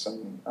topics,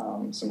 and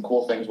some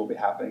cool things will be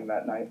happening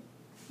that night.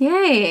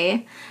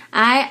 Yay.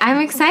 I'm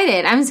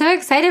excited. I'm so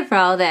excited for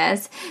all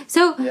this.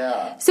 So,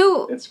 yeah.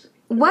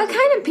 What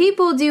kind of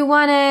people do you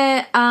want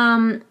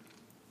to,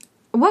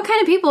 what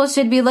kind of people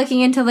should be looking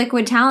into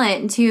Liquid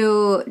Talent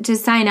to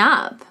sign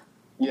up?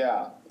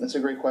 Yeah, that's a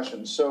great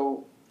question.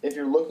 So if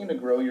you're looking to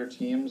grow your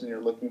teams and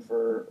you're looking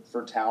for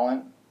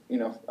talent, you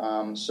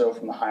know, so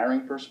from the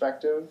hiring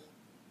perspective,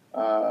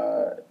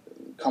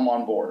 come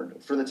on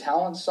board. For the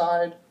talent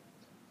side,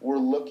 we're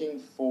looking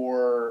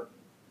for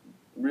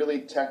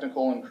really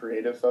technical and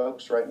creative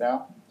folks right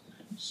now.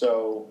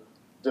 So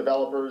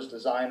developers,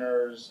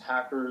 designers,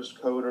 hackers,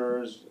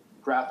 coders,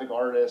 graphic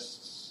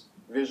artists,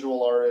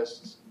 visual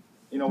artists.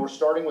 You know, we're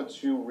starting with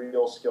 2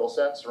 real skill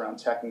sets around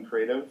tech and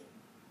creative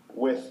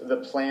with the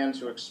plan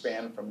to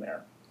expand from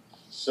there.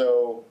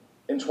 So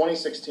in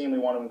 2016, we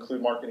want to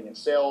include marketing and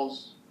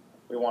sales.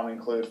 We want to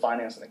include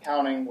finance and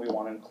accounting. We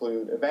want to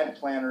include event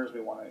planners.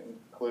 We want to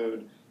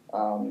include,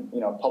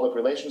 public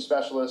relations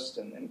specialists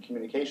and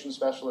communication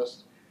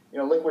specialists. You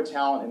know, Liquid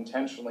Talent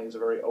intentionally is a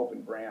very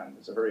open brand.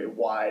 It's a very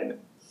wide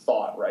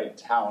thought, right?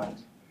 Talent.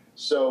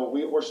 So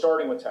we're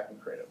starting with tech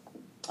and creative.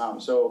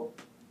 So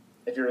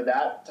if you're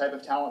that type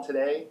of talent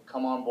today,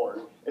 come on board.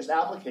 It's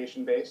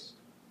application based,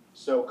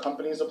 so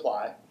companies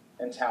apply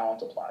and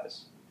talent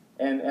applies.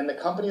 And the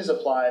companies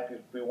apply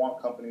because we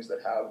want companies that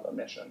have a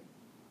mission.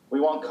 We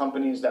want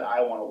companies that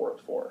I want to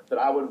work for, that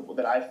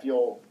I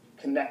feel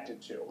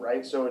connected to,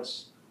 right? So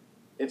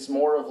it's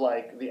more of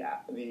like the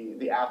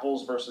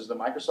Apples versus the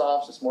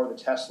Microsofts. It's more the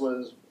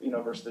Teslas,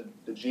 versus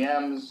the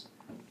GMs.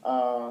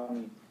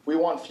 We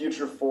want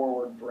future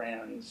forward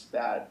brands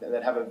that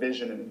have a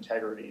vision and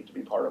integrity to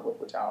be part of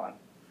Liquid Talent.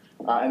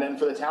 And then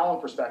for the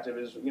talent perspective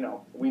is,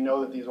 we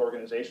know that these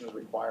organizations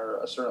require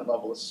a certain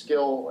level of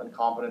skill and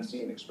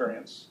competency and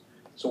experience.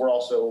 So we're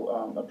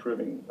also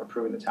approving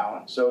the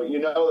talent. So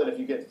that if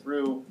you get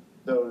through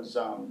those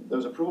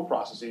approval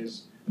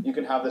processes, you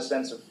can have the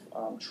sense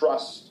of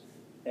trust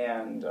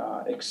and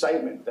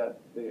excitement that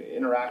the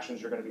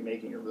interactions you're going to be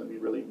making are going to be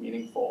really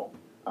meaningful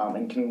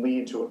and can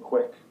lead to a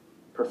quick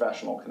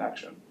professional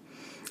connection.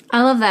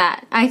 I love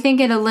that. I think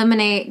it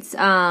eliminates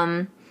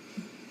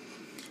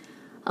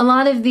a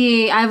lot of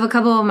I have a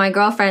couple of my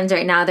girlfriends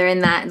right now, they're in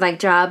that like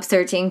job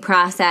searching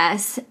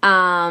process.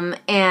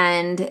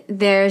 And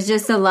there's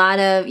just a lot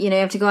of, you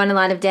have to go on a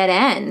lot of dead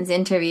ends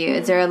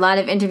interviews or a lot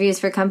of interviews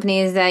for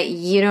companies that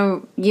you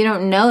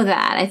don't know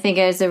that. I think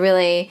it's a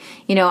really,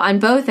 on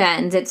both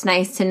ends, it's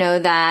nice to know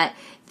that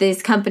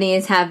these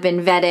companies have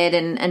been vetted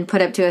and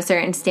put up to a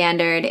certain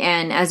standard,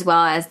 and as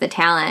well as the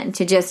talent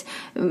to just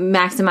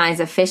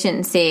maximize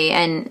efficiency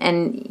and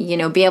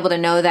be able to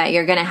know that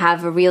you're going to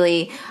have a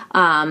really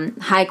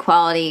high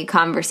quality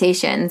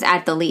conversations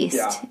at the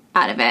least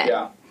out of it.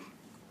 Yeah.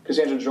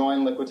 Cassandra,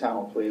 join Liquid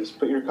Talent, please.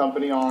 Put your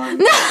company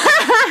on. I'm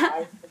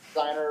a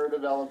designer or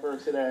developer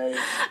today.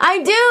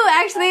 I do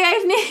actually.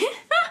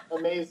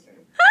 Amazing.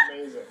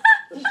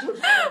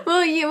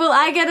 Will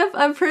I get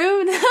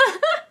approved?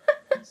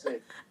 Let's see.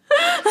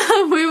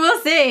 We will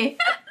see.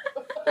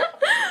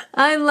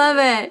 I love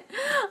it.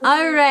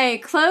 All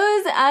right.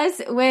 Close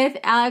us with,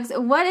 Alex,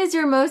 what does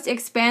your most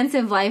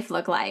expansive life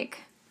look like?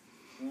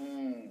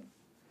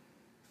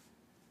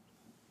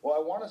 Well, I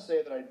want to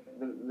say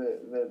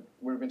that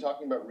we've been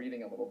talking about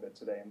reading a little bit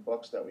today and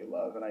books that we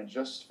love, and I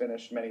just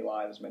finished Many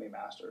Lives, Many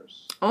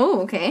Masters.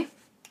 Oh, okay.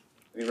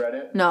 Have you read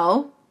it?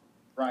 No.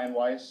 Brian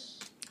Weiss.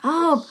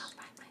 Oh,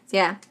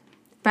 yeah.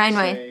 Brian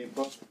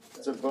Weiss.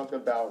 It's a book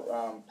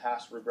about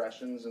past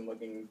regressions and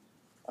working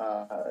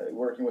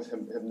with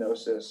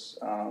hypnosis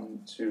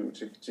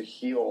to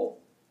heal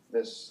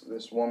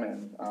this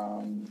woman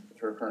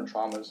her current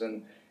traumas,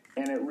 and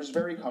it was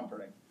very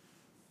comforting.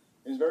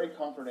 It was very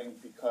comforting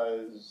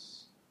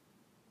because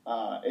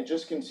it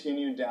just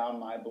continued down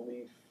my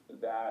belief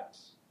that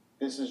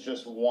this is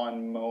just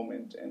one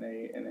moment in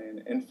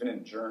an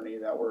infinite journey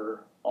that we're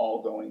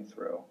all going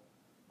through.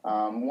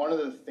 One of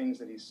the things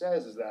that he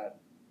says is that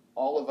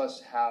all of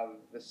us have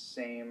the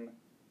same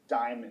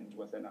diamond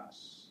within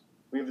us.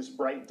 We have this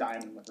bright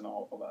diamond within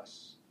all of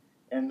us.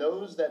 And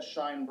those that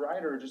shine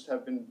brighter just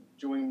have been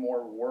doing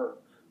more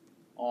work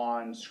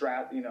on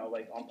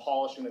on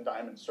polishing the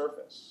diamond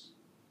surface.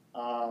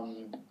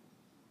 But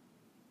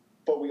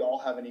we all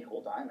have an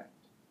equal diamond.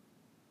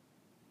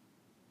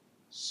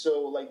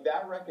 So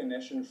that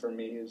recognition for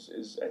me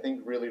is I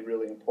think really,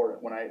 really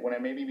important. When I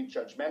maybe be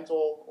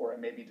judgmental or I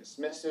may be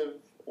dismissive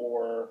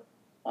or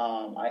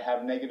I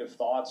have negative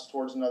thoughts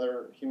towards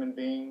another human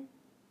being,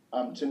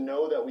 to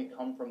know that we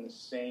come from the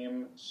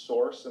same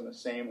source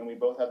and we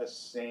both have the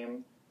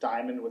same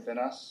diamond within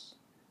us.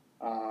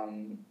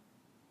 And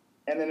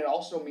then it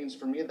also means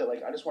for me that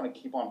I just want to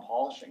keep on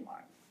polishing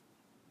mine,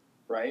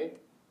 right?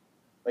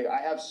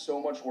 I have so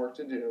much work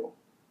to do,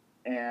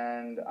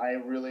 and I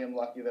really am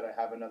lucky that I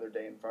have another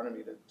day in front of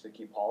me to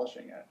keep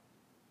polishing it.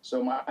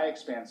 So my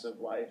expansive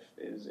life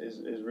is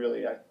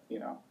really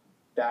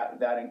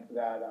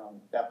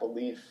that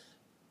belief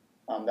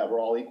that we're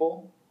all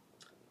equal,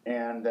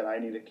 and that I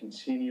need to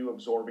continue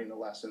absorbing the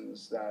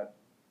lessons that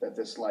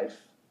this life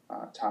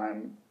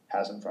time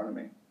has in front of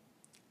me.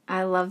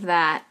 I love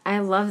that.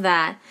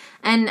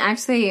 And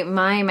actually,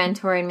 my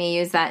mentor and me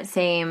use that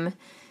same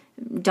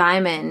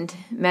diamond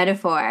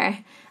metaphor.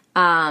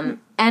 And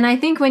I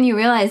think when you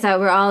realize that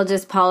we're all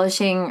just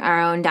polishing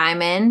our own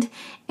diamond,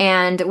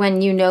 and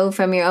when you know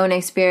from your own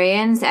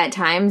experience at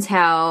times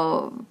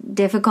how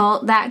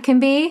difficult that can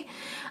be,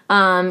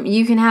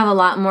 you can have a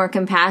lot more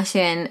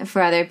compassion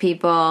for other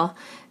people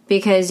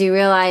because you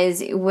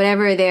realize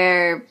whatever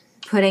they're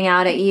putting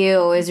out at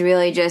you is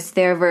really just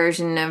their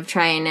version of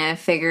trying to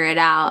figure it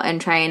out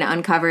and trying to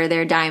uncover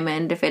their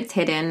diamond if it's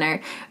hidden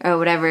or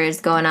whatever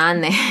is going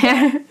on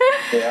there.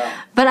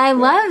 Yeah. But I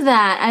love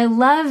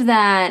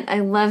that.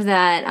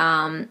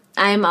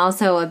 I'm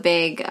also a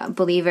big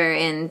believer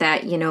in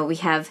that, we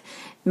have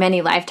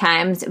many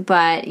lifetimes,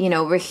 but,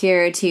 we're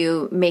here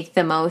to make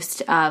the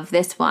most of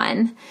this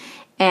one.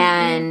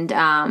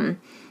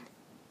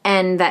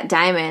 And that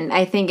diamond,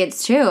 I think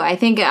it's true. I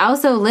think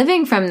also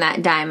living from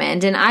that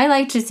diamond, and I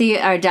like to see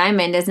our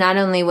diamond as not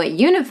only what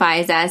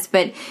unifies us,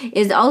 but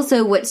is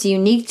also what's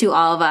unique to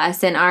all of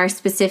us and our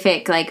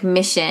specific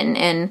mission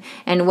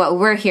and what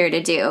we're here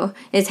to do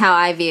is how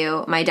I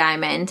view my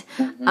diamond.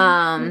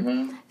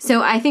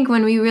 So I think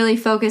when we really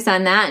focus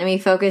on that and we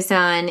focus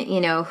on,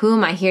 who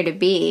am I here to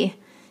be,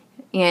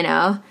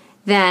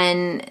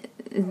 then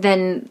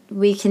then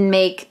we can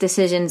make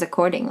decisions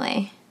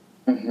accordingly.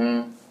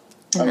 Mm-hmm.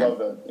 I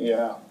love it.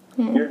 Yeah.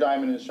 Your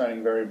diamond is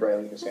shining very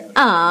brightly, Cassandra.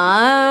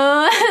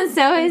 Oh,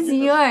 so is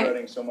yours.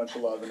 Spreading so much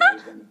love and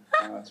wisdom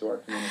to our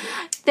community.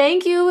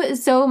 Thank you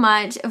so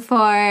much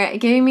for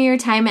giving me your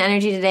time and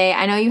energy today.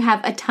 I know you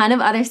have a ton of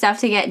other stuff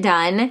to get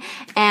done,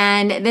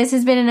 and this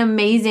has been an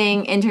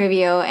amazing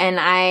interview, and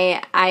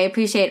I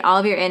appreciate all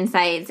of your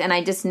insights, and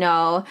I just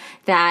know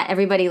that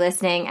everybody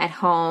listening at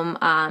home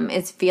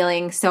is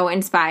feeling so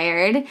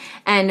inspired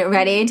and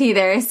ready to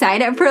either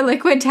sign up for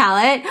Liquid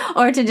Talent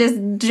or to just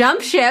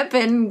jump ship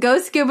and go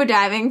scuba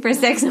diving for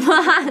 6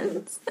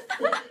 months.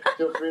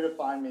 Feel free to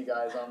find me,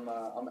 guys.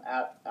 I'm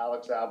at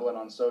Alex Ablin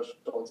on social.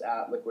 It's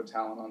at Liquid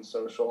Talent on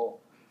social.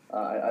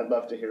 I'd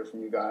love to hear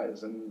from you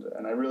guys, and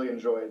I really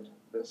enjoyed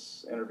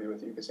this interview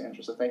with you,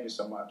 Cassandra, so thank you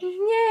so much.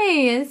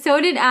 Yay! So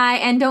did I,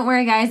 and don't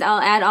worry, guys, I'll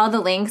add all the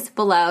links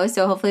below,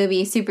 so hopefully it'll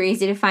be super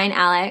easy to find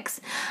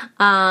Alex,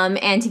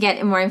 and to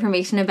get more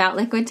information about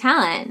Liquid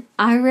Talent.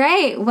 All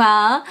right,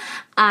 well,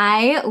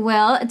 I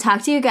will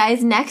talk to you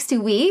guys next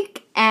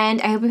week,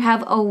 and I hope you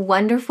have a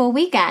wonderful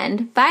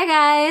weekend. Bye,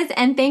 guys,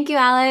 and thank you,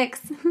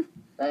 Alex.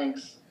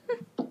 Thanks.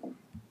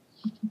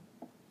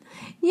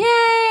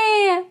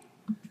 Yay!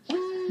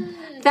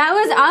 That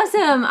was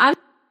awesome.